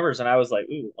advanced numbers and I was like,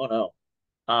 ooh, oh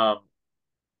no.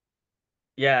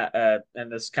 Yeah,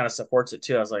 and this kind of supports it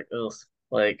too. I was like, ugh,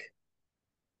 like,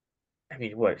 I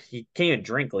mean, what? He can't even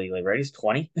drink legally, right? He's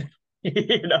 20. I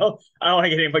don't want to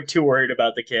get anybody too worried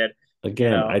about the kid. You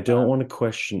Again, I know, don't want to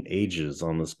question ages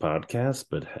on this podcast,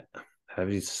 but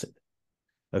have you?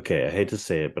 Okay, I hate to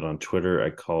say it, but on Twitter, I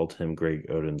called him Greg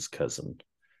Oden's cousin.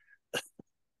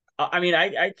 I mean,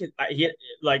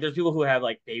 like, there's people who have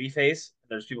like baby face.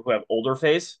 There's people who have older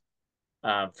face,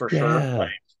 for sure. Yeah.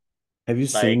 Have you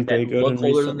seen Like that Greg Oden look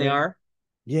older than they recently? are.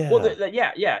 Well, Yeah,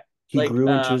 yeah, yeah. he Like, grew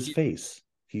into his face.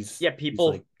 He's yeah, he's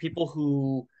people like, people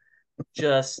who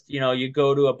just you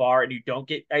go to a bar and you don't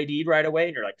get ID'd right away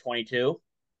and you're like 22,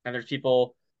 and there's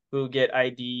people who get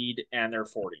ID'd and they're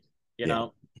 40. You yeah.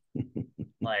 know,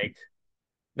 like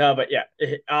No, but yeah,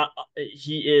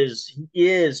 he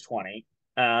is 20.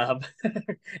 Um,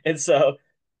 and so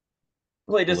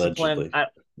play discipline.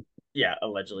 Allegedly. Yeah,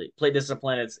 allegedly play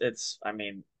discipline. It's. I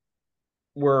mean,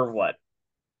 we're what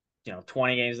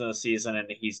 20 games in the season, and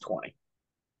he's 20.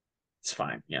 It's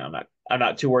fine. I'm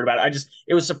not too worried about it.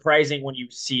 It was surprising when you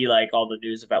see like all the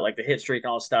news about like the hit streak and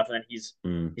all this stuff, and then he's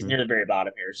Hmm. near the very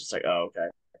bottom here. It's just like, oh, okay,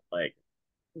 like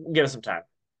give us some time.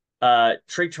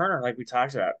 Trey Turner, like we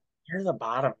talked about, near the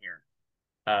bottom here.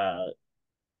 Uh,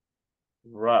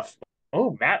 rough.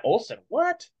 Oh, Matt Olson,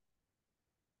 what?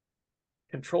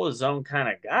 Control the zone kind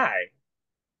of guy.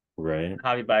 Right.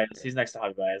 Javi Baez, he's next to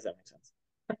Javi Baez. That makes sense.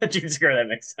 Gene Square, that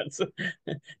makes sense.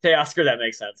 Teoscar, that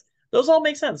makes sense. Those all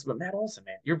make sense, but Matt Olson,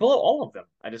 man, you're below all of them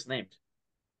I just named.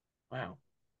 Wow.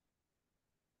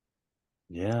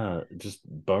 Yeah, just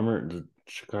bummer. The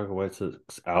Chicago White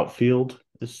Sox outfield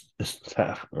is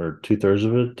half or two-thirds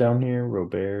of it down here.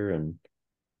 Robert and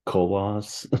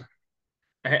Colas.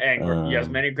 And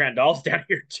Yasmani Grandal's down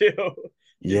here too.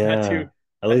 He's not too Yeah,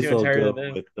 at not too least I'll entirely go of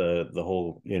them. with the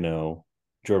whole,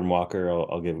 Jordan Walker.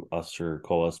 I'll give Oscar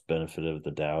Colas benefit of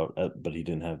the doubt, but he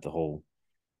didn't have the whole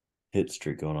hit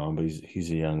streak going on. But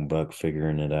he's a young buck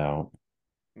figuring it out.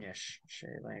 Yeah, Shea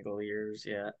Langoliers,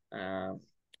 yeah.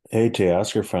 Hey,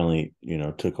 Teoscar finally,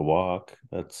 took a walk.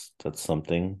 That's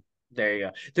something. There you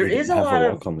go. There He is didn't a have a lot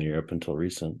of walk on the year up until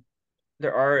recent.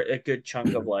 there are a good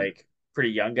chunk of like pretty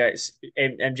young guys.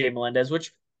 MJ Melendez,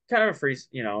 which kind of a freeze,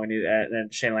 and then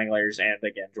Shane Langoliers and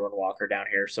again Jordan Walker down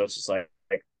here. So it's just like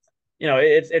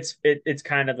it's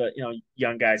kind of the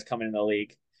young guys coming in the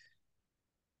league.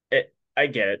 I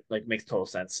get it, like makes total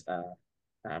sense.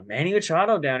 Manny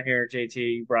Machado down here,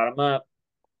 JT brought him up,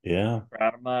 Yeah.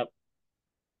 brought him up.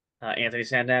 Anthony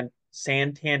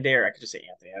Santander. I could just say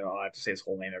Anthony. I don't know. I have to say his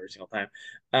whole name every single time.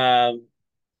 Um,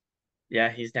 yeah,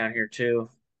 he's down here too.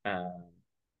 Um,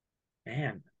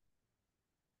 man,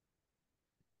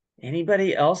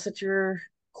 anybody else that you're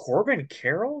Corbin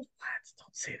Carroll? What?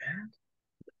 Don't say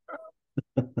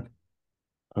that.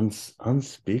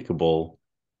 Unspeakable.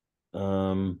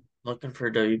 Um, Looking for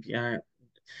WPDI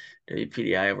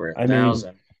over a I mean,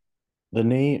 thousand. the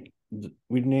name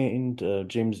we named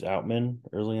James Outman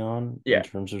early on in Yeah,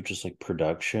 terms of just like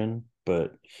production,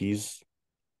 but he's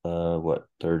what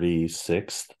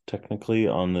 36th technically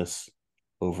on this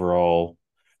overall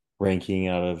ranking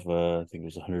out of I think it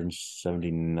was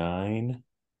 179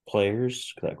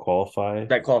 players that qualify.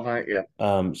 that qualified. Yeah,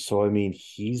 So I mean,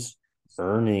 he's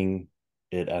earning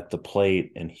it at the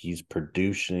plate and he's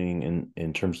producing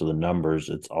in terms of the numbers.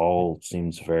 It's all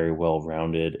seems very well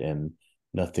rounded and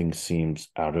nothing seems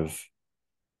out of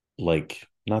like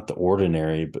not the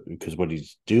ordinary, but because what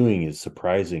he's doing is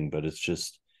surprising, but it's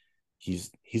just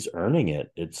he's earning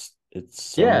it. It's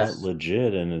somewhat yes,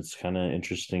 legit and it's kind of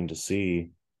interesting to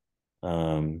see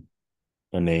um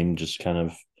a name just kind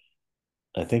of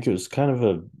I think it was kind of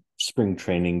a spring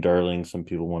training darling. Some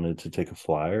people wanted to take a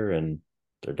flyer, and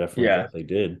they're definitely yeah. glad they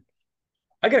did.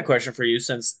 I got a question for you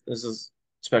since this is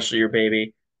especially your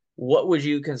baby. What would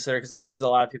you consider? Because a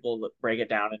lot of people break it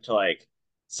down into like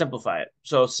simplify it.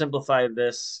 So simplify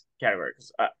this category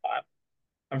because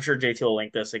I'm sure JT will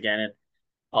link this again and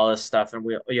all this stuff, and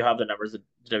you'll have the numbers of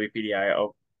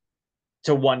WPDI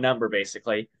to one number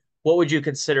basically. What would you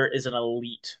consider is an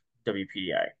elite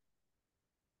WPDI?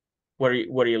 What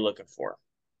are you looking for?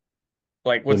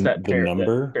 Like, what's that The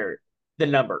number, the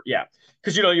number? Yeah,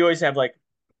 because you always have like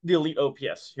the elite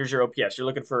OPS. Here's your OPS. You're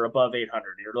looking for above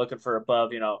 800. You're looking for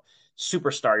above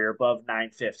superstar. You're above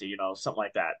 950. Something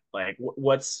like that. Like,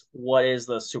 what is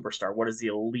the superstar? What is the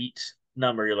elite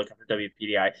number you're looking for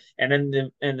WPDI? And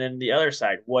then the other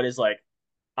side, what is like,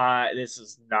 this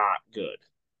is not good.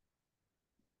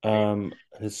 I mean,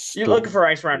 you're looking for a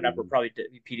nice round number. historically,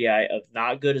 Probably WPDI of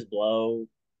not good is below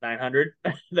 900.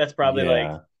 That's probably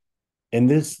like, yeah. And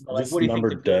this but like, this what do you think number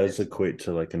the good does is? equate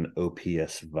to like an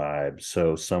OPS vibe.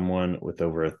 So someone with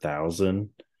over 1,000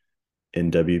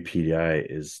 in WPDI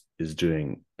is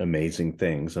doing amazing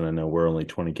things. And I know we're only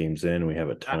 20 games in, and we have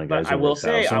a ton of But guys I over a will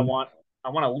say thousand. I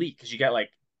want to leak because you got like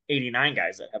 89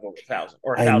 guys that have over 1,000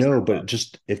 or a I thousand or know, above. but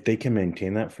just if they can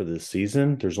maintain that for this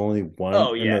season, there's only one,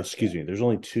 Oh or no, yeah, excuse me, there's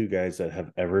only two guys that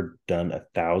have ever done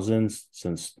 1,000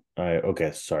 since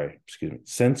okay, sorry, excuse me,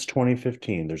 since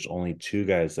 2015. There's only two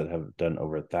guys that have done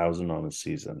over 1,000 on a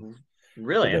season for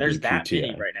really? And there's that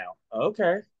many WPTI. right now.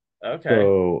 Okay, okay.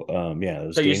 So yeah, it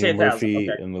was So you say Daniel 1,000? Okay.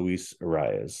 Murphy and Luis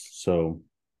Arias. So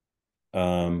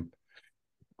um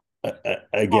Oh,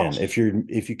 again, if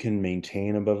you can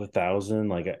maintain above 1,000,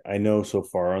 like I know so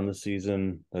far on the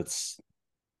season, that's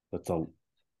a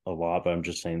a lot, but I'm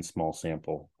just saying small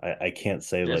sample. I can't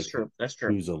say That's like true. That's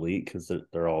true. who's elite because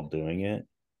they're all doing it.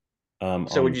 So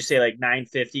On would the you say like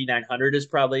 950, 900 is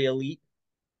probably elite?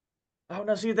 Oh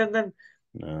no, see then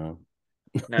no,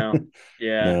 no.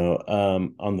 Yeah. no,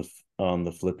 on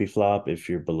the flippy flop, if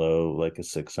you're below like a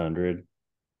 600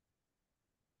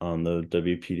 on the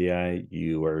wPDI,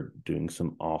 you are doing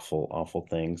some awful, awful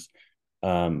things.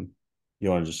 You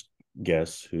want to just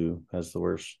guess who has the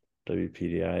worst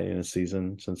wPDI in a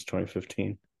season since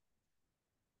 2015?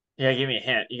 Yeah, give me a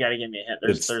hint. You got to give me a hint.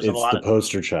 There's a It's lot the of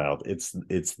poster child. It's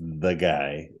the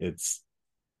guy. It's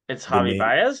it's the Javi name.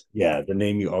 Baez. Yeah, the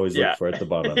name you always look Yeah. for at the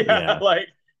bottom. Yeah, Yeah, like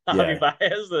Javi yeah.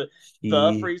 Baez, the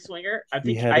He free swinger.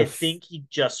 he had a I think he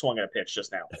just swung at a pitch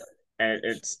just now. And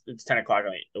it's 10 o'clock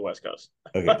on the West Coast.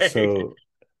 okay. Like, So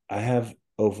I have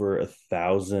over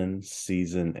 1,000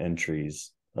 season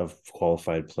entries of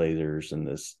qualified players in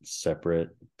this separate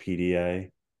PDI.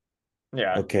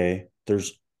 yeah, Okay,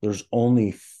 there's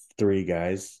only three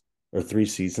guys or three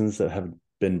seasons that have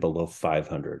been below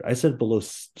 500. I said below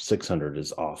 600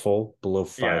 is awful. Below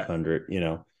yeah. 500,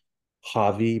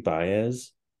 Javi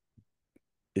Baez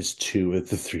is two of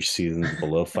the three seasons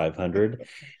below 500.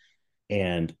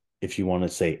 And if you want to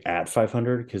say at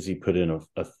 500, because he put in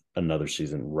another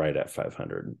season right at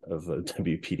 500 of a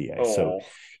WPDI. So Oh,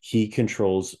 he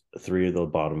controls three of the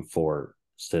bottom four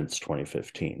since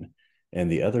 2015. And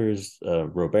the other is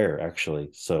Robert, actually.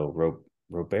 So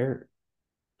Robert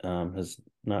has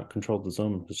not controlled the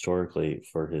zone historically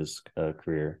for his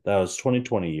career. That was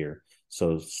 2020 year.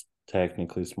 So it's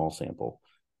technically small sample.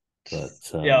 But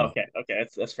yeah. Okay, okay.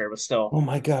 That's fair, but still. oh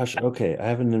my gosh. Okay. I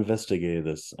haven't investigated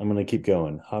this. I'm going to keep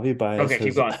going. Javi Baez Okay,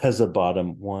 keep going. has a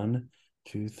bottom one,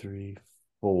 two, three,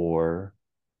 four,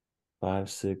 five,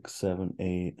 six, seven,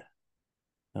 eight,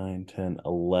 nine, 10,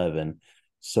 11.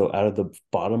 So out of the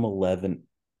bottom 11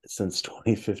 since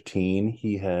 2015,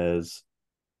 he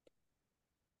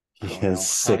Oh has no.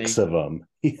 How do six you? of them.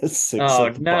 He has six Oh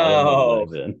of the bottom no.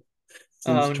 11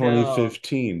 since Oh no.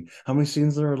 2015. How many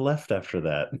seasons are left after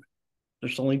that?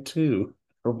 There's only two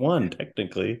or one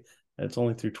technically. It's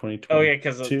only through Oh yeah,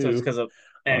 because 2022 of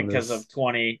and on because of this.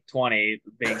 2020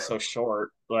 being so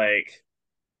short. Like,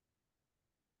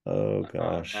 Oh oh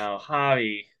gosh. no,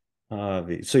 Javi.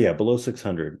 So yeah, below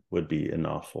 600 would be an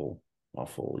awful,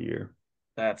 awful year.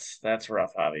 That's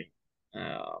rough, Javi.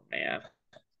 Oh man.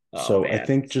 Oh So I man.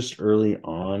 think just early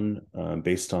on,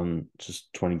 based on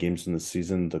just 20 games in the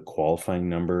season, the qualifying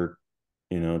number,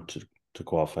 to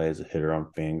qualify as a hitter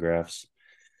on Fangraphs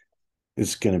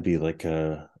is going to be like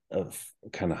a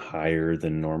kind of higher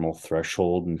than normal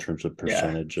threshold in terms of Yeah.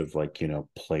 percentage of like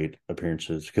plate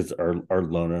appearances because our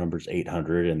low number is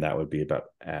 800 and that would be about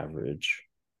average.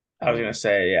 I was gonna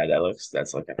say, yeah,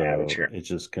 that's like an average So here. it's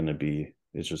just gonna be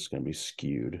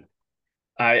skewed.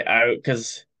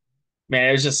 Because man,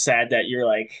 it was just sad that you're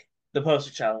like the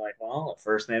poster child. I'm like, well, the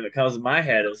first name that comes to my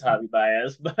head is Javi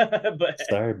Baez, but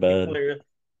Sorry, bud.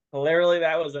 clearly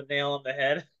that was a nail on the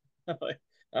head. Like,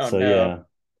 oh So no. yeah,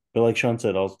 but like Sean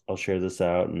said, I'll share this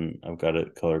out and I've got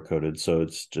it color coded, so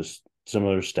it's just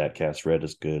similar statcast. Red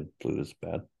is good, blue is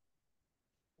bad.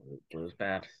 Blue's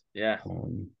bad. Yeah.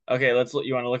 Um, Okay, let's look.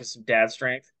 You want to look at some dad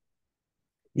strength?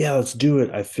 yeah, let's do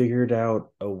it. I figured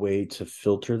out a way to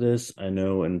filter this. I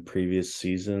know in previous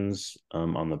seasons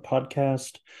on the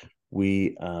podcast,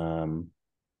 we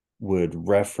would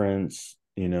reference,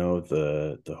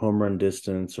 the home run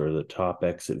distance or the top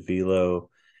exit velo.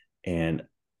 And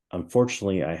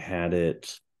unfortunately, I had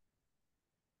it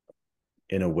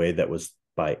in a way that was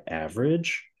by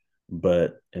average.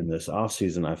 But in this off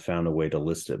season, I found a way to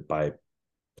list it by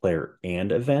player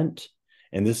and event.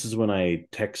 And this is when I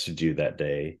texted you that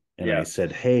day and I Yeah.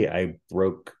 said, hey, I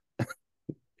broke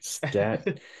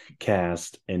stat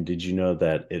cast and did you know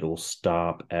that it'll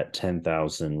stop at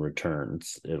 10,000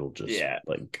 returns? It'll just Yeah.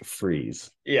 like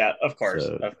freeze. Yeah, of course.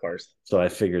 So Of course. I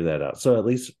figured that out. So at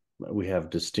least we have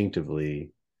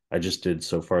distinctively, I just did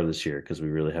so far this year because we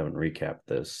really haven't recapped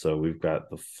this. So we've got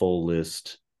the full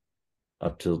list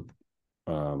up to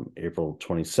April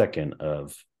 22nd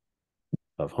of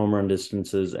home run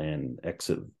distances and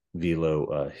exit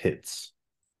velo hits.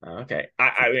 Okay.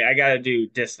 I mean I gotta do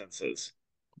distances.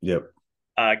 Yep.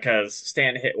 Because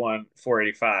Stan hit one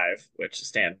 485, which is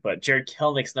Stan, but Jared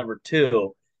Kelnick's number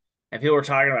two. And people were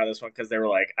talking about this one because they were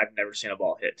like, I've never seen a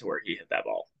ball hit to where he hit that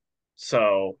ball.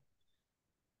 So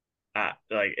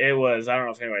like it was, I don't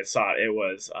know if anybody saw it. It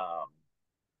was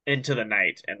into the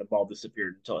night and the ball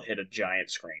disappeared until it hit a giant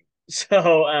screen.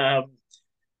 So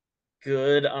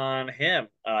good on him.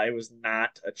 It was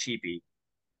not a cheapie.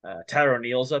 Tyler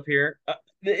O'Neill's up here.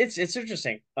 It's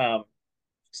interesting.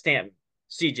 Stanton,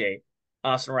 CJ.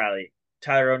 Austin Riley,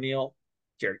 Tyler O'Neill,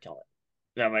 Jared Kelly.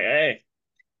 And I'm like, hey,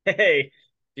 if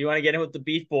you want to get in with the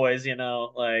Beef Boys,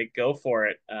 like go for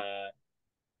it.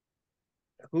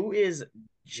 Who is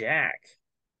Jack?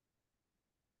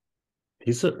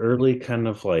 He's an early kind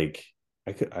of like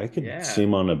I could see Yeah,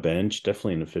 him on a bench,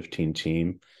 definitely in a 15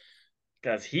 team.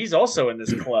 because he's also in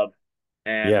this club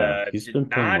and Yeah, he's did been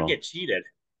playing not get well. cheated.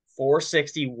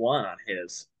 461 on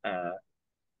his.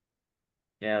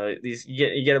 Yeah, these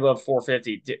you get above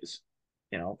 450.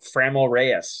 Framo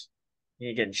Reyes,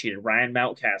 you getting cheated. Ryan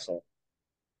Mountcastle,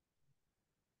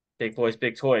 big boys,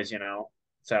 big toys.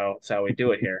 That's how we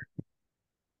do it here.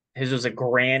 His was a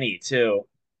granny too.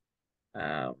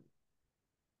 Um,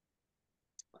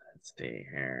 let's see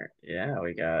here. Yeah,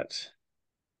 we got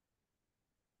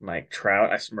Mike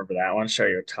Trout. I just remember that one.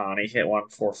 Shohei Ohtani hit one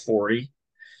 440.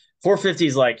 450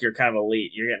 is like you're kind of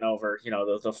elite. You're getting over,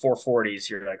 the 440s.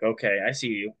 You're like, okay, I see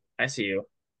you. I see you.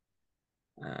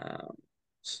 Um,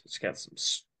 it's got some.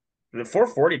 The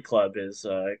 440 club is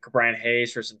Brian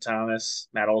Hayes, Tristan Thomas,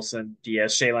 Matt Olson,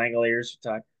 Diaz, Shea Langoliers,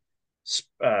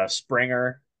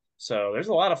 Springer. So there's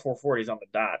a lot of 440s on the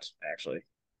dot, actually.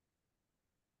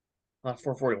 A lot of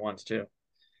 441s too.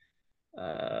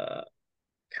 Uh,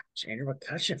 Andrew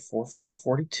McCutcheon,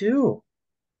 442.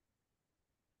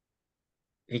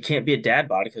 He can't be a dad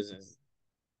bod because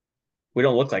we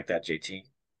don't look like that, JT.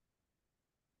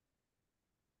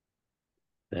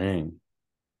 Dang.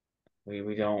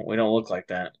 We don't look like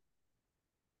that.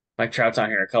 Mike Trout's on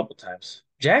here a couple times.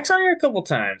 Jack's on here a couple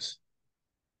times.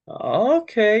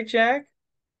 Okay, Jack.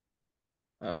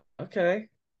 Okay.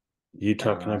 You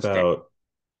talking about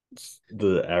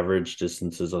the average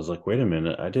distances? I was like, wait a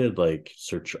minute. I did like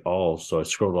search all, so I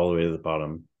scrolled all the way to the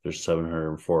bottom. There's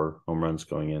 704 home runs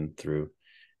going in through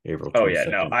April Oh yeah,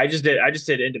 no. 22nd. I just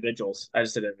did individuals. I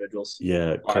just did individuals.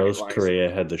 Yeah, A lot of Carlos people on here.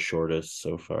 Correa had the shortest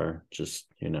so far. Just,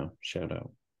 shout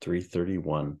out.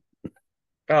 331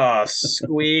 Oh,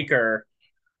 squeaker.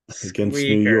 against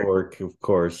New Squeaker. York, of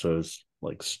course. So it's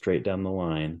like straight down the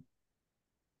line.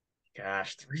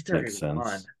 Gosh, Makes 331.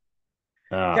 sense.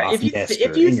 God, Off if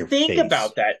Nestor you in your think face.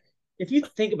 about that,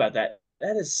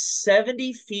 that is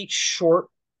 70 feet short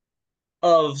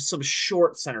of some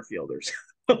short center fielders.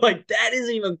 Like that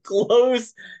isn't even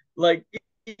close, like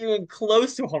even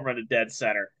close to a home run to dead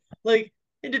center. Like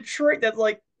in Detroit, that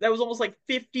was almost like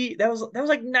 50. That was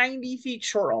like 90 feet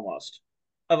short almost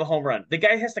of a home run. The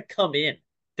guy has to come in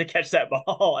to catch that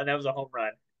ball, and that was a home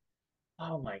run.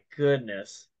 Oh my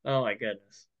goodness. Oh my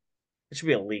goodness. It should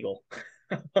be illegal.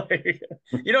 Like,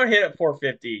 you don't hit at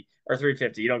 450 or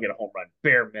 350, you don't get a home run.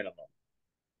 Bare minimum.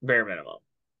 Bare minimum.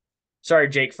 Sorry,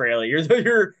 Jake Fraley. You're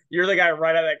the guy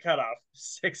right at that cutoff.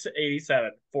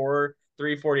 687,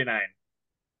 349.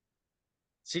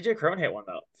 CJ Cron hit one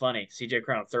though. Funny. CJ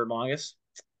Cron, third longest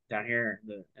down here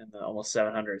in the almost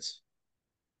 700s.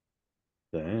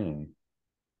 Dang.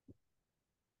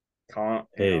 Con,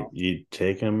 you Hey, know, you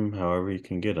take him however you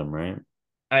can get him, right?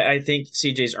 I think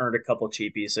CJ's earned a couple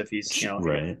cheapies if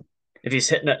Right. if he's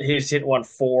hitting one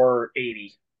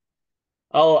 480.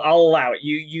 I'll allow it.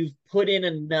 You've put in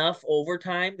enough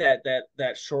overtime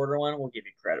that shorter one we'll give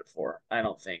you credit for. I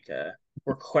don't think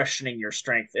we're questioning your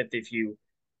strength if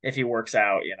he works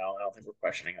out. I don't think we're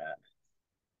questioning that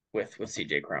with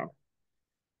CJ Crown.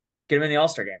 Get him in the All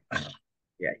Star game.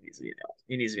 Yeah, he needs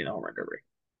to be in the home run derby.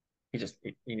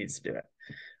 He needs to do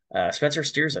it. Spencer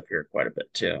Steers up here quite a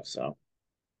bit too. So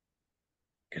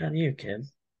good on you, kid.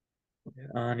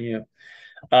 Good on you.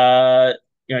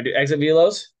 You want to do exit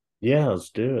velos? Yeah, let's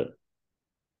do it.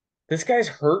 This guy's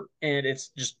hurt, and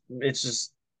it's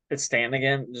standing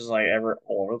again, just like ever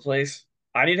all over the place.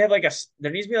 I need to have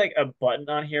there needs to be like a button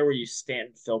on here where you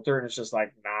stand filter, and it's just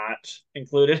like not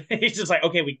included. He's just like,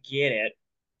 okay, we get it.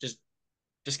 Just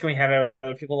just can we have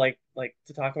other people like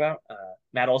to talk about?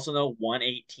 Matt Olson though,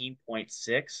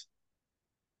 118.6.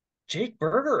 Jake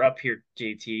Berger up here,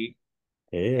 JT,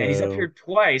 and he's up here Heyo.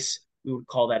 twice. We would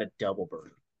call that a double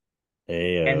Berger.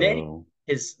 And then Heyo.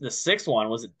 the sixth one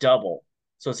was a double,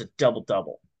 so it's a double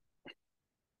double.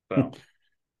 Boom.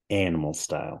 Animal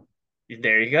style.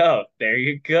 There you go. There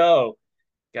you go.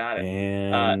 Got it.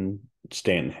 Uh, And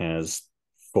Stanton has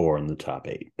four in the top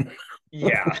eight.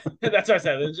 yeah, that's what I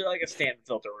said. There's like a Stanton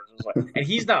filter where it's just like, and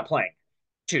he's not playing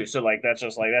too. So that's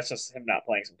just him not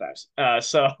playing sometimes.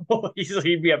 So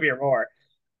he'd be up here more.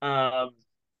 Um,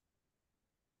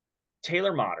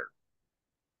 Taylor Motter,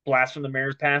 blast from the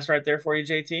mirrors pass right there for you,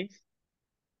 JT.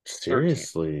 13.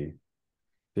 Seriously.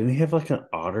 Didn't he have like an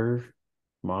Otter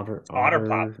Pop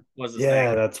otter? was his Yeah,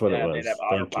 thing. that's what it Yeah, they'd have was.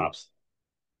 Otter Thank you. Pops.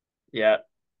 Yeah,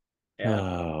 yeah,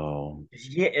 Oh,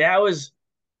 yeah. That was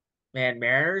man.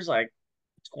 Mariners like.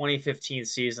 2015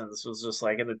 season. This was just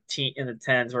like in the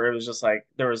tens where it was just like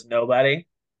there was nobody.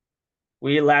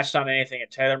 We latched on anything,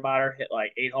 and Taylor Motter hit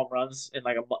like 8 home runs in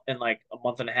like in like a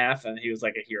month and a half, and he was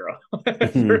like a hero.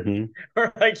 Hmm.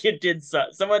 Or like it did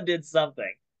someone did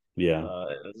something. Yeah.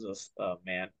 It was just oh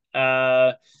man.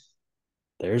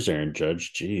 There's Aaron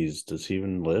Judge. Jeez, does he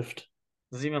even lift?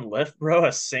 Does he even lift, bro?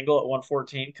 A single at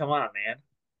 114? Come on, man.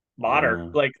 Motter,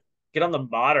 Yeah. like get on the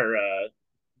Motter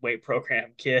weight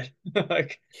program, kid.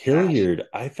 Like, gosh. Hilliard,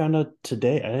 I found out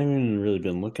today. I haven't even really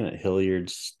been looking at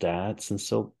Hilliard's stats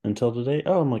until today.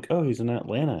 Oh, I'm like, oh, he's in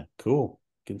Atlanta. Cool.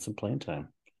 Getting some playing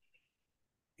time.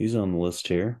 He's on the list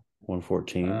here.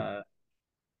 114. Uh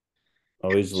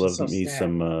Always just loved so me sad.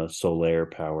 some Solaire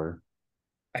power.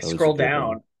 I It's always a scroll good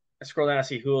one. down. I scroll down, I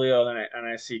see Julio, and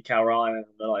I see Cal Raleigh, and in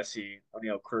the middle I see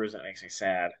O'Neal Cruz. That makes me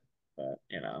sad. But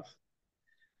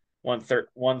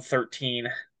 113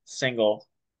 single.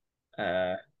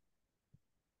 Uh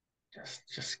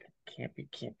just can't be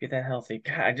that healthy.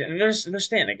 God, and they're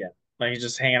standing again. Like he's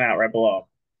just hanging out right below him.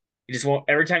 He just won't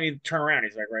every time you turn around,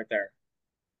 he's like right there.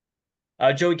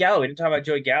 Joey Gallo, we didn't talk about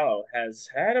Joey Gallo, has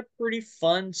had a pretty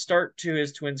fun start to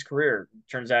his Twins career.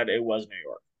 Turns out it was New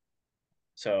York.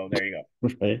 So there you go.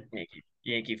 Right?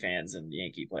 Yankee fans and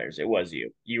Yankee players. It was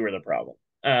you. You were the problem.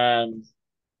 Um,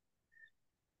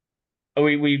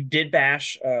 we did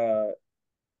bash a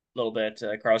little bit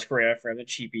Carlos Correa for the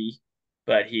cheapie,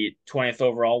 but he 20th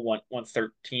overall,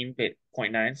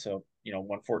 113.9, so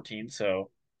 114.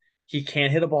 So he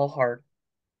can hit a ball hard.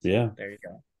 So Yeah. there you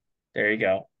go. There you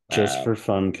go. Just for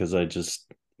fun, because I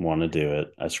just want to do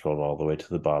it. I scrolled all the way to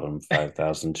the bottom,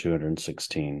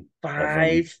 5,216 of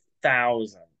them.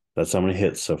 5,000. That's how many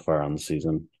hits so far on the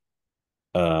season.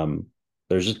 Um,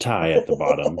 there's a tie at the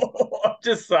bottom. I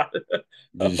just saw it.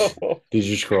 Did you, did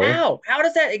you scroll? How? How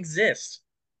does that exist?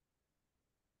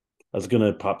 I was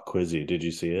gonna pop quiz you. Did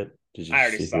you see it? Did you I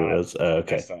already see who saw it it. was? Oh,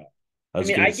 I okay. saw it. I I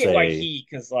was mean, gonna I get why say he,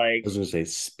 because like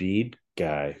speed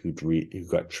guy who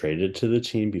got traded to the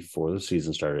team before the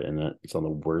season started, and it's on the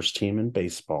worst team in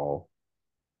baseball.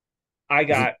 I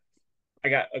Is it? got I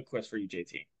got a quiz for you,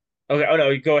 JT. Okay. Oh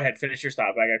no, go ahead, finish your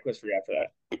stop. I got a quiz for you after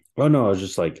that. Oh no, I was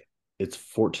just like, it's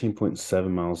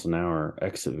 14.7 miles an hour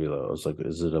exit velo. I was like,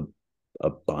 is it a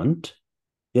bunt?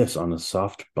 Yes, on a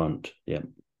soft bunt. Yeah.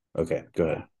 Okay, go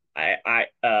ahead.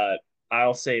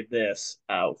 I'll say this.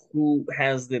 Who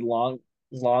has the long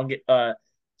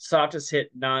softest hit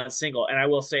non-single? And I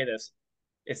will say this.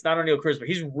 It's not O'Neal Cruz, but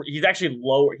he's actually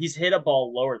lower. He's hit a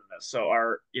ball lower than this. So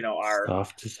our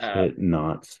Softest uh hit,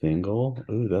 not single.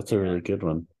 Ooh, that's a yeah, really good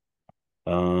one.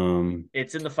 Um,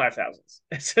 it's in the 5,000s.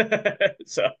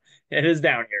 So it is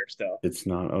down here still. it's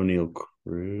not O'Neal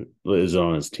Cruz. Is it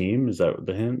on his team? Is that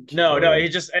the hint? No, Or I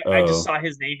just oh, saw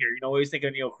his name here. You know, I always think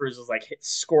of Neil Cruz was like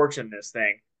scorching this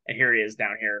thing, and here he is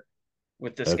down here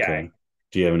with this guy. okay.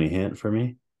 Do you have any hint for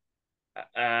me?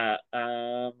 Uh,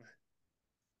 um,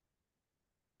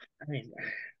 I mean,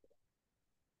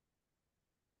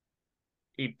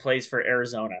 he plays for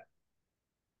Arizona,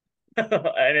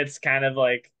 and it's kind of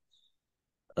like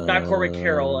not Corbin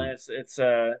Carroll, Uh, and it's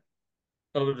a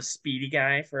little bit of a speedy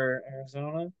guy for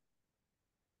Arizona.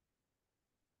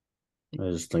 I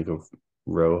just think of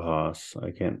Rojas.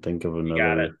 I can't think of You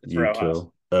got it. another It's Rojas.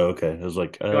 util. Oh, okay. I was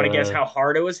like, You want to guess how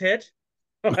hard it was hit?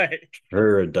 Like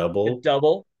her a the double.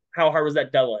 double. How hard was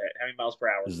that double hit? How many miles per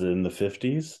hour? Is it in the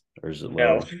 50s or is it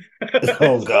No, lower?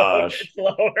 Oh it's lower. gosh. It's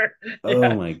lower. Oh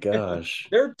Yeah, my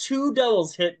gosh. there are two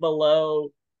doubles hit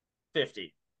below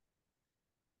 50.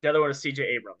 The other one is CJ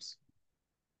Abrams.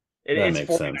 That It's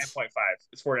makes sense. 49.5.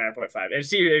 It's 49.5. And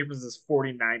CJ Abrams is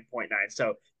 49.9.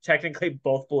 So technically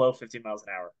both below 50 miles an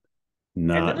hour.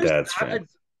 And then Not there's dad's not friend. a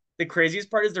the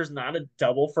craziest part is there's not a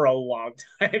double for a long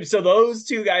time. So those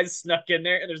two guys snuck in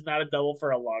there and there's not a double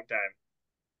for a long time.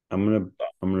 I'm gonna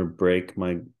I'm gonna break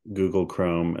my Google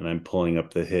Chrome and I'm pulling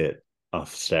up the hit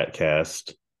off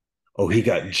StatCast. Oh, he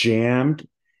got jammed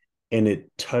and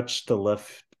it touched the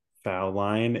left foul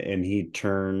line and he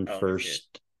turned Oh, let me see it.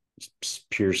 first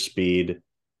pure speed.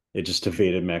 It just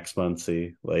evaded Max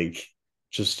Muncy. Like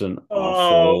just an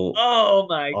Oh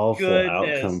my awful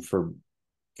outcome goodness. for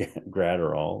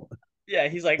Gratterall. Yeah,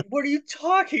 he's like, what are you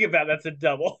talking about? That's a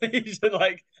double. He's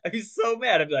like, he's so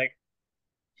mad. I'm like,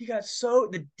 he got so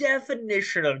the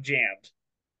definition of jammed,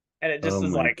 and it Oh just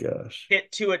is my like gosh.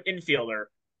 hit to an infielder.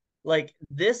 Like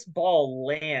this ball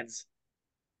lands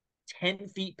 10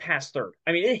 feet past third.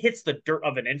 I mean, it hits the dirt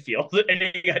of an infield, and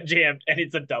it got jammed, and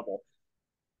it's a double.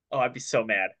 Oh, I'd be so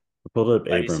mad. I pulled up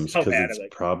I'd be Abrams so because mad. it's I'm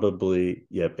like, probably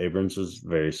yep, Abrams is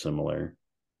very similar.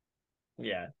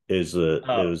 yeah. Is it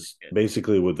Oh, was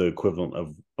basically with the equivalent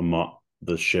of a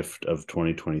the shift of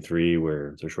 2023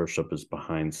 where the shortstop is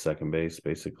behind second base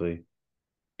basically,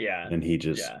 Yeah, and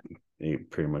yeah. he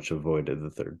pretty much avoided the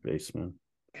third baseman.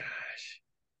 Gosh,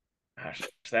 gosh,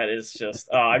 that is just.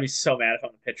 Oh, I'd be so mad if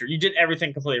I'm the pitcher. You did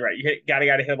everything completely right. You got to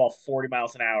hit the ball 40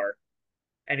 miles an hour,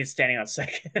 and he's standing on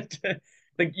second.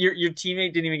 Like your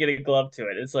teammate didn't even get a glove to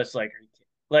it. It's just like,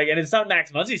 and it's not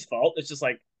Max Muncy's fault. It's just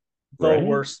like the Right.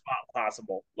 worst spot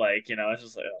possible. Like, it's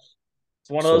just like ugh. It's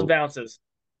one of those So bounces.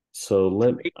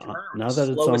 let Trey Turner, now that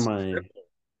it's on slowest my triple,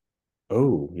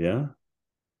 oh yeah,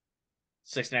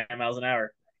 69 miles an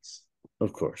hour.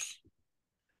 of course.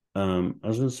 I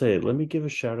was gonna say, let me give a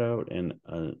shout out, and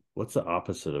what's the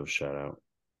opposite of shout out?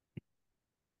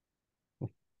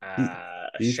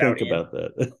 Do you think Shout in. about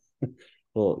that?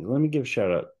 Well, let me give a shout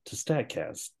out to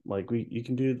Statcast. Like you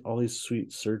can do all these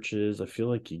sweet searches. I feel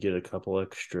like you get a couple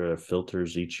extra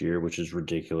filters each year, which is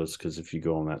ridiculous because if you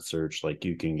go on that search, like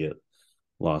you can get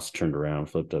lost, turned around,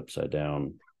 flipped upside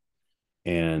down,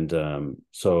 and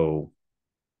so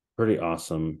pretty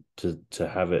awesome to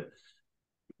have it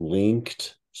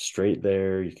linked straight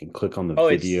there. You can click on the Oh,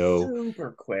 it's video, super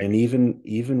and quick.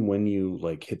 even when you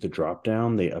like hit the drop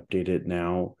down, they update it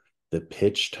now. The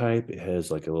pitch type, it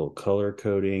has like a little color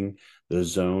coding. The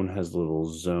zone has a little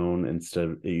zone instead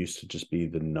of, it used to just be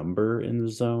the number in the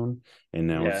zone, and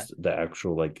now Yeah. it's the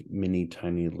actual like mini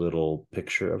tiny little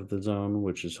picture of the zone,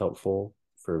 which is helpful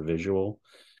for a visual.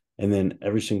 And then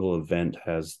every single event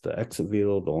has the exit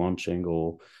velo, the launch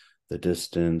angle, the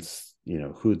distance,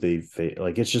 who they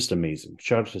like. It's just amazing.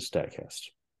 Shout out to Statcast.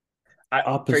 Trey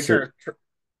Opposite. Turner.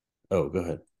 Oh, go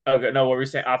ahead. Okay, no, what were we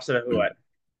saying? Opposite of who? What?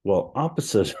 Well,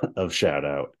 opposite of shout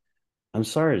out. I'm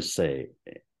sorry to say,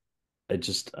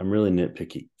 I'm really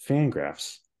nitpicky.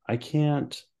 Fangraphs. I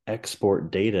can't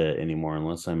export data anymore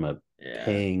unless I'm a Yeah,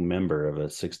 paying member of a yeah.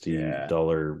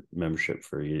 $60 membership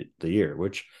for the year,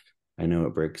 which I know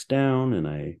it breaks down,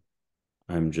 and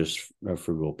I'm just a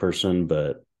frugal person,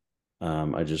 but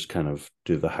I just kind of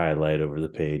do the highlight over the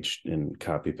page and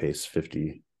copy paste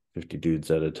 50 dudes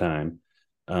at a time.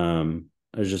 Um,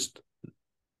 I was just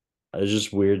It's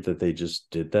just weird that they just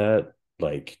did that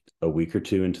like a week or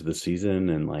two into the season,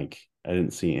 and like I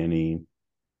didn't see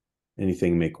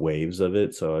anything make waves of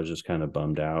it, so I was just kind of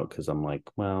bummed out because I'm like,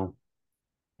 well,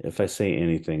 if I say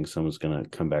anything, someone's gonna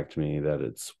come back to me that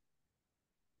it's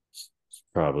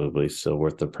probably still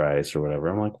worth the price or whatever.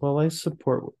 I'm like, well, I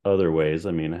support other ways.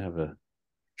 I mean, I have a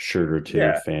shirt or two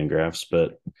of Yeah. Fangraphs,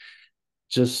 but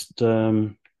just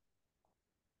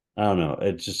I don't know.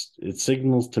 It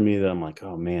signals to me that I'm like,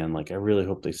 oh man, like I really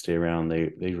hope they stay around. They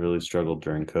really struggled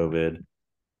during COVID.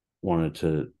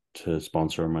 Wanted to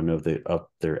sponsor them. I know they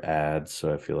upped their ads,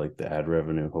 so I feel like the ad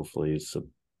revenue hopefully is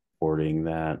supporting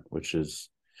that, which is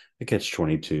a catch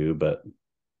 22. But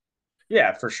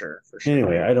Yeah, for sure, for sure.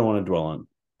 anyway, I don't want to dwell on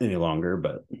any longer.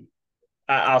 But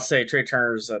I'll say Trey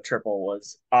Turner's triple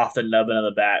was off the nubbin of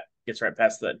the bat, gets right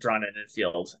past the drawn in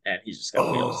infield, and he's just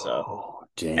got wheels. So, oh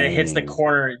and it hits the dang,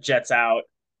 corner, it jets out.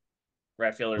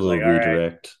 Right fielder's little like, all right,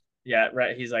 redirect. yeah,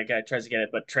 right. He's like, tries to get it,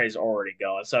 but Trey's already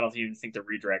going. So I don't even think the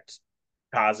redirect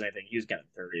caused anything. He was getting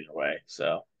third either way.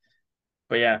 So,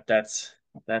 but yeah, that's.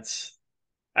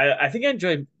 I think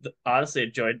I honestly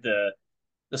enjoyed the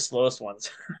slowest ones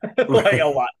like a Right,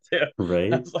 lot too.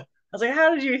 right. I was like,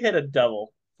 how did you hit a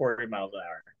double 40 miles an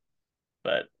hour?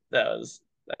 But that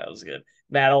was good.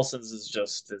 Matt Olson's is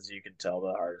just as you can tell,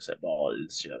 the hardest hit ball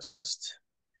is just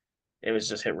it was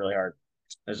just hit really hard.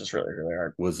 It was just really, really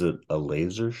hard. Was it a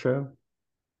laser show?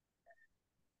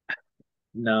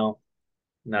 No,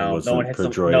 It no one wasn't hits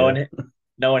them. No one Pedroia.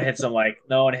 no one hits them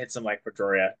like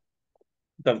Pedroia.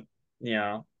 The you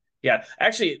know yeah.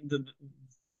 Actually,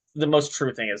 the most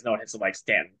true thing is no one hits them like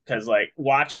Stanton because like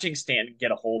watching Stanton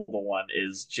get a hold of one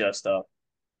is just a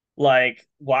like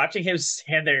watching him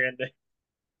stand there and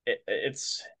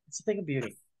it's a thing of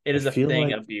beauty. It I is a feel thing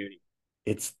like of beauty.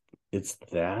 it's it's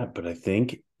that, but I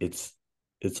think it's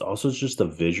also just a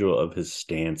visual of his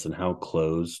stance and how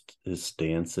closed his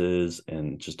stance is,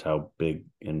 and just how big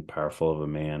and powerful of a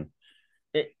man.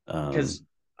 It because Um,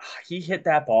 he hit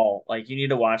that ball. Like you need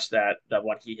to watch that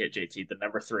one he hit JT, the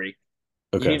number three.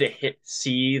 You need okay. to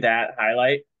see that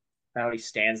highlight. How he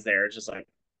stands there, it's just like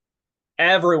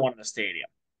everyone in the stadium.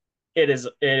 It is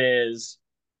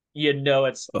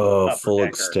it's Oh, upper full decker.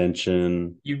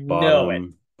 extension, You know it.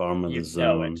 bottom of the You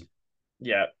know it. zone.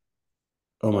 Yeah.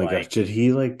 Oh my gosh,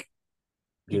 Like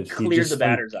he did he cleared the just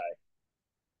like, batter's eye.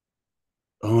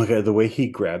 oh my god, the way he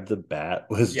grabbed the bat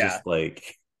was Yeah. just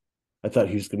like, I thought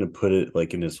he was gonna put it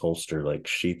like in his holster, like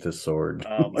sheath his sword.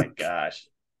 Oh my gosh.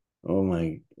 Oh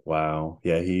my, wow.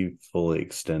 Yeah, he fully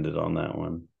extended on that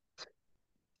one.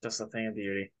 Just a thing of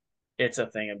beauty. It's a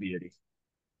thing of beauty.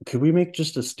 Could we make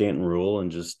just a Stanton rule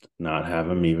and just not have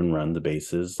him even run the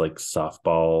bases like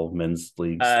softball, men's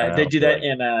league They style? do that Like,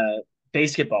 in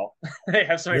basketball. They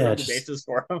have somebody yeah, run the just bases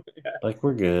for them. Yeah. like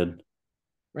we're good.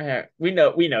 Right. We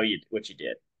know you what you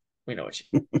did. We know what you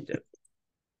did.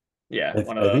 Yeah,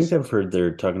 one of I think those. I've heard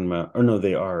they're talking about, or no,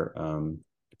 they are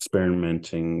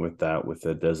experimenting with that with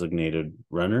a designated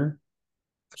runner,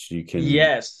 so you can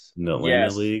Yes. in the Atlanta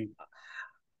Yes. League.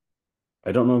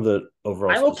 I don't know the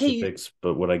overall I'm okay. specifics,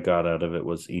 but what I got out of it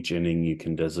was each inning you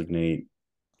can designate,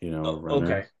 a Okay.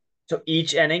 runner. So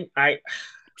each inning, I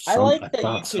Some like I that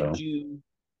thought you could so. do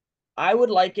I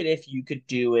would like it if you could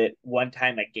do it one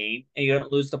time a game and you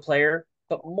don't lose the player,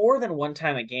 but more than one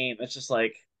time a game, it's just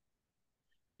like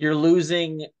you're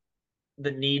losing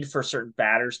the need for certain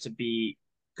batters to be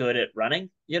good at running,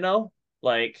 you know?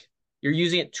 Like you're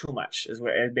using it too much is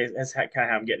where that's kind of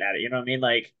how I'm getting at it. You know what I mean?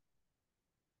 Like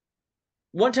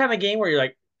one time a game where you're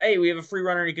like, hey, we have a free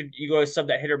runner, you go sub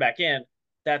that hitter back in.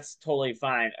 That's totally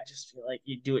fine. I just feel like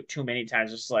you do it too many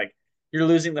times. It's like you're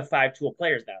losing the five tool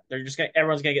players now. They're just gonna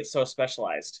everyone's gonna get so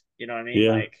specialized. You know what I mean?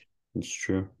 Yeah, Like it's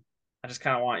true. I just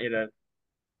kind of want you to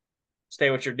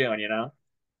stay what you're doing,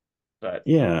 But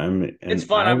Yeah, it's and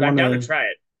fun. I'm down to try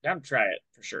it. Down to try it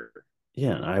for sure.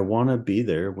 yeah, I want to be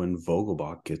there when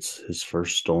Vogelbach gets his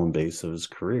first stolen base of his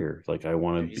career. Like I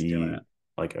want to Dude, he's doing it. be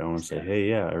like I want He's to say, doing it. hey,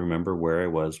 yeah, I remember where I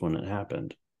was when it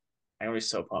happened. I'm gonna be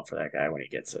so pumped for that guy when he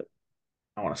gets it.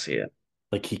 I want to see it.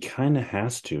 Like he kind of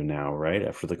has to now, right?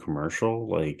 After the commercial,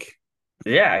 like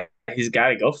Yeah, he's got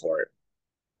to go for it,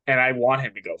 and I want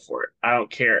him to go for it. I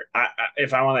don't care.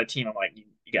 If I'm on that team, I'm like,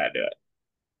 you got to do it.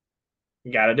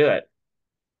 You got to do it.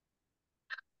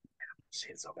 See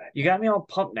it so bad. You got me all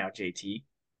pumped now, JT.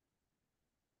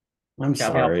 I'm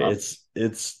Got me all sorry. pumped.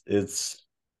 It's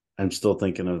I'm still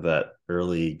thinking of that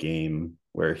early game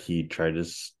where he tried to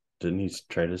didn't he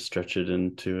try to stretch it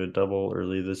into a double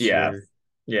early this Yeah, year?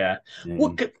 yeah.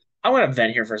 What? And I want to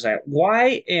vent here for a second.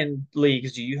 Why in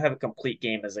leagues do you have a complete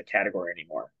game as a category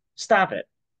anymore? Stop it.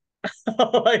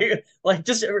 like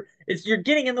just it's you're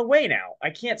getting in the way now. I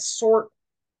can't see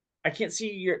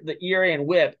the ERA and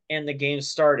WHIP and the game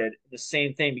started the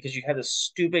same thing because you have this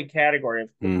stupid category of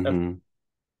hmm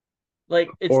like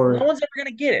it's no or one's ever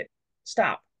gonna get it.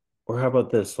 Stop. Or how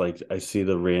about this? Like I see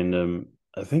the random,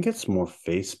 I think it's more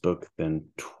Facebook than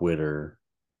Twitter.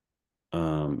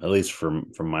 At least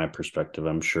from my perspective,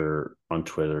 I'm sure on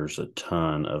Twitter there's a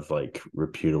ton of like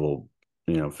reputable,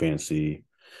 fantasy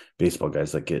baseball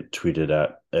guys that get tweeted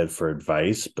at for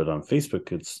advice, but on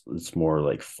Facebook it's more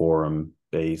like forum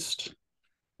based,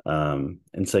 and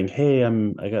saying, hey,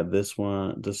 I got this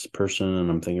person, and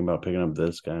I'm thinking about picking up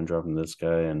this guy and dropping this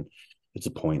guy, and it's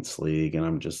a points league, and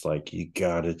I'm just like, you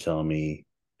gotta tell me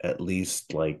at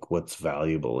least like what's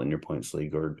valuable in your points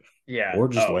league, Yeah. or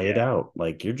just Oh lay it yeah. out.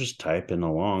 Like you're just typing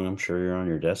along. I'm sure you're on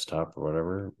your desktop or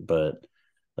whatever, but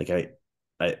like I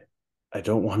I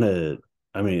don't want to.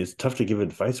 I mean, it's tough to give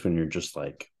advice when you're just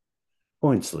like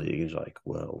points league. Is like,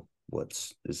 well,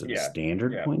 is it a Yeah.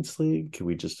 standard Yeah. points league? Could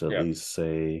we just at Yeah. least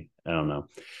say, I don't know.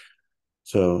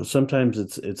 So sometimes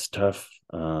it's tough.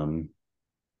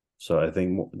 So I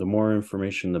think the more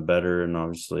information, the better. And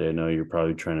obviously, I know you're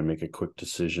probably trying to make a quick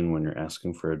decision when you're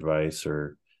asking for advice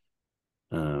or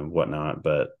whatnot,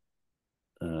 but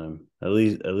at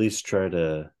least try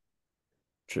to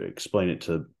explain it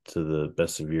to the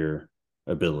best of your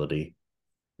ability.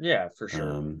 Yeah, for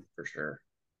sure. Um, For sure.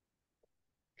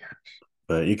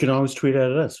 But you can always tweet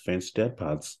at us, Fancy Dad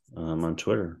Pods, on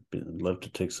Twitter. I'd love to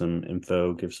take some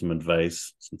info, give some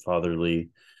advice, some fatherly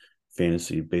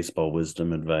fantasy baseball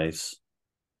wisdom advice.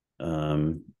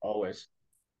 Um, Always.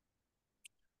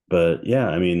 but yeah,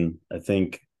 I mean, I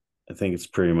think it's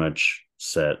pretty much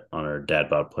set on our Dad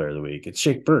Bod Player of the Week. It's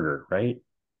Shake Burger, right?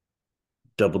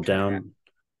 Double Kind of down,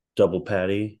 double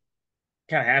patty.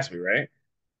 kind of has to be, right?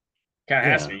 Kind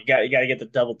of has to be. Yeah, You got to get the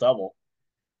double double,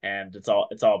 and it's all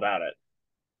about it.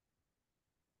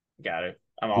 Got it.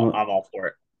 I'm, I'm all for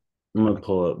it. I'm gonna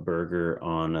pull up Burger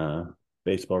on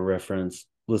Baseball Reference,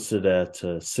 listed at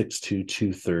 6'2",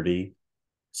 230,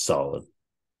 solid.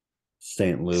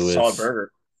 St. Just a solid Louis,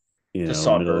 burger. Just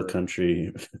solid middle of the burger.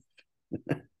 country.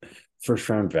 First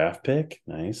round draft pick.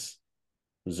 Nice.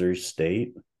 Missouri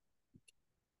State.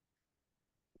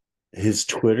 His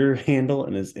Twitter handle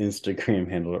and his Instagram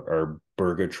handle are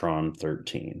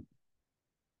Burgatron13.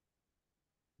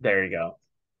 There you go.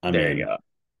 I'm There you in. go.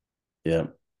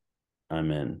 Yep.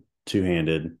 I'm in.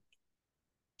 Two-handed.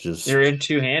 You're Just in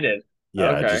two-handed.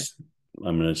 yeah, Okay.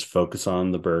 I'm gonna just focus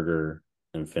on the burger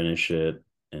and finish it,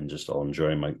 and just I'll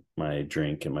enjoy my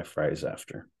drink and my fries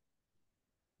after.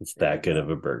 It's There you that good of go.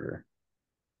 a burger.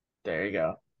 There you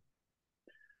go.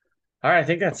 All right, I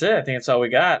think that's it. I think that's all we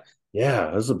got.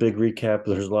 Yeah, this is a big recap.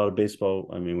 There's a lot of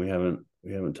baseball. I mean, we haven't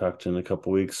talked in a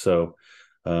couple weeks, so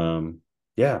um,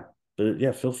 yeah. But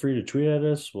yeah, feel free to tweet at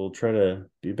us. We'll try to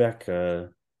be back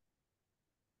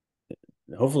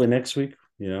hopefully next week,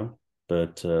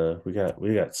 But we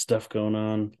got stuff going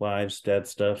on, lives, dad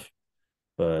stuff.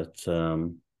 But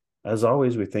as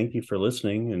always, we thank you for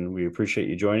listening and we appreciate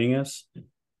you joining us.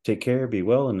 Take care, be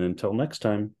well, and until next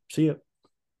time, see you.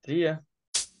 See ya.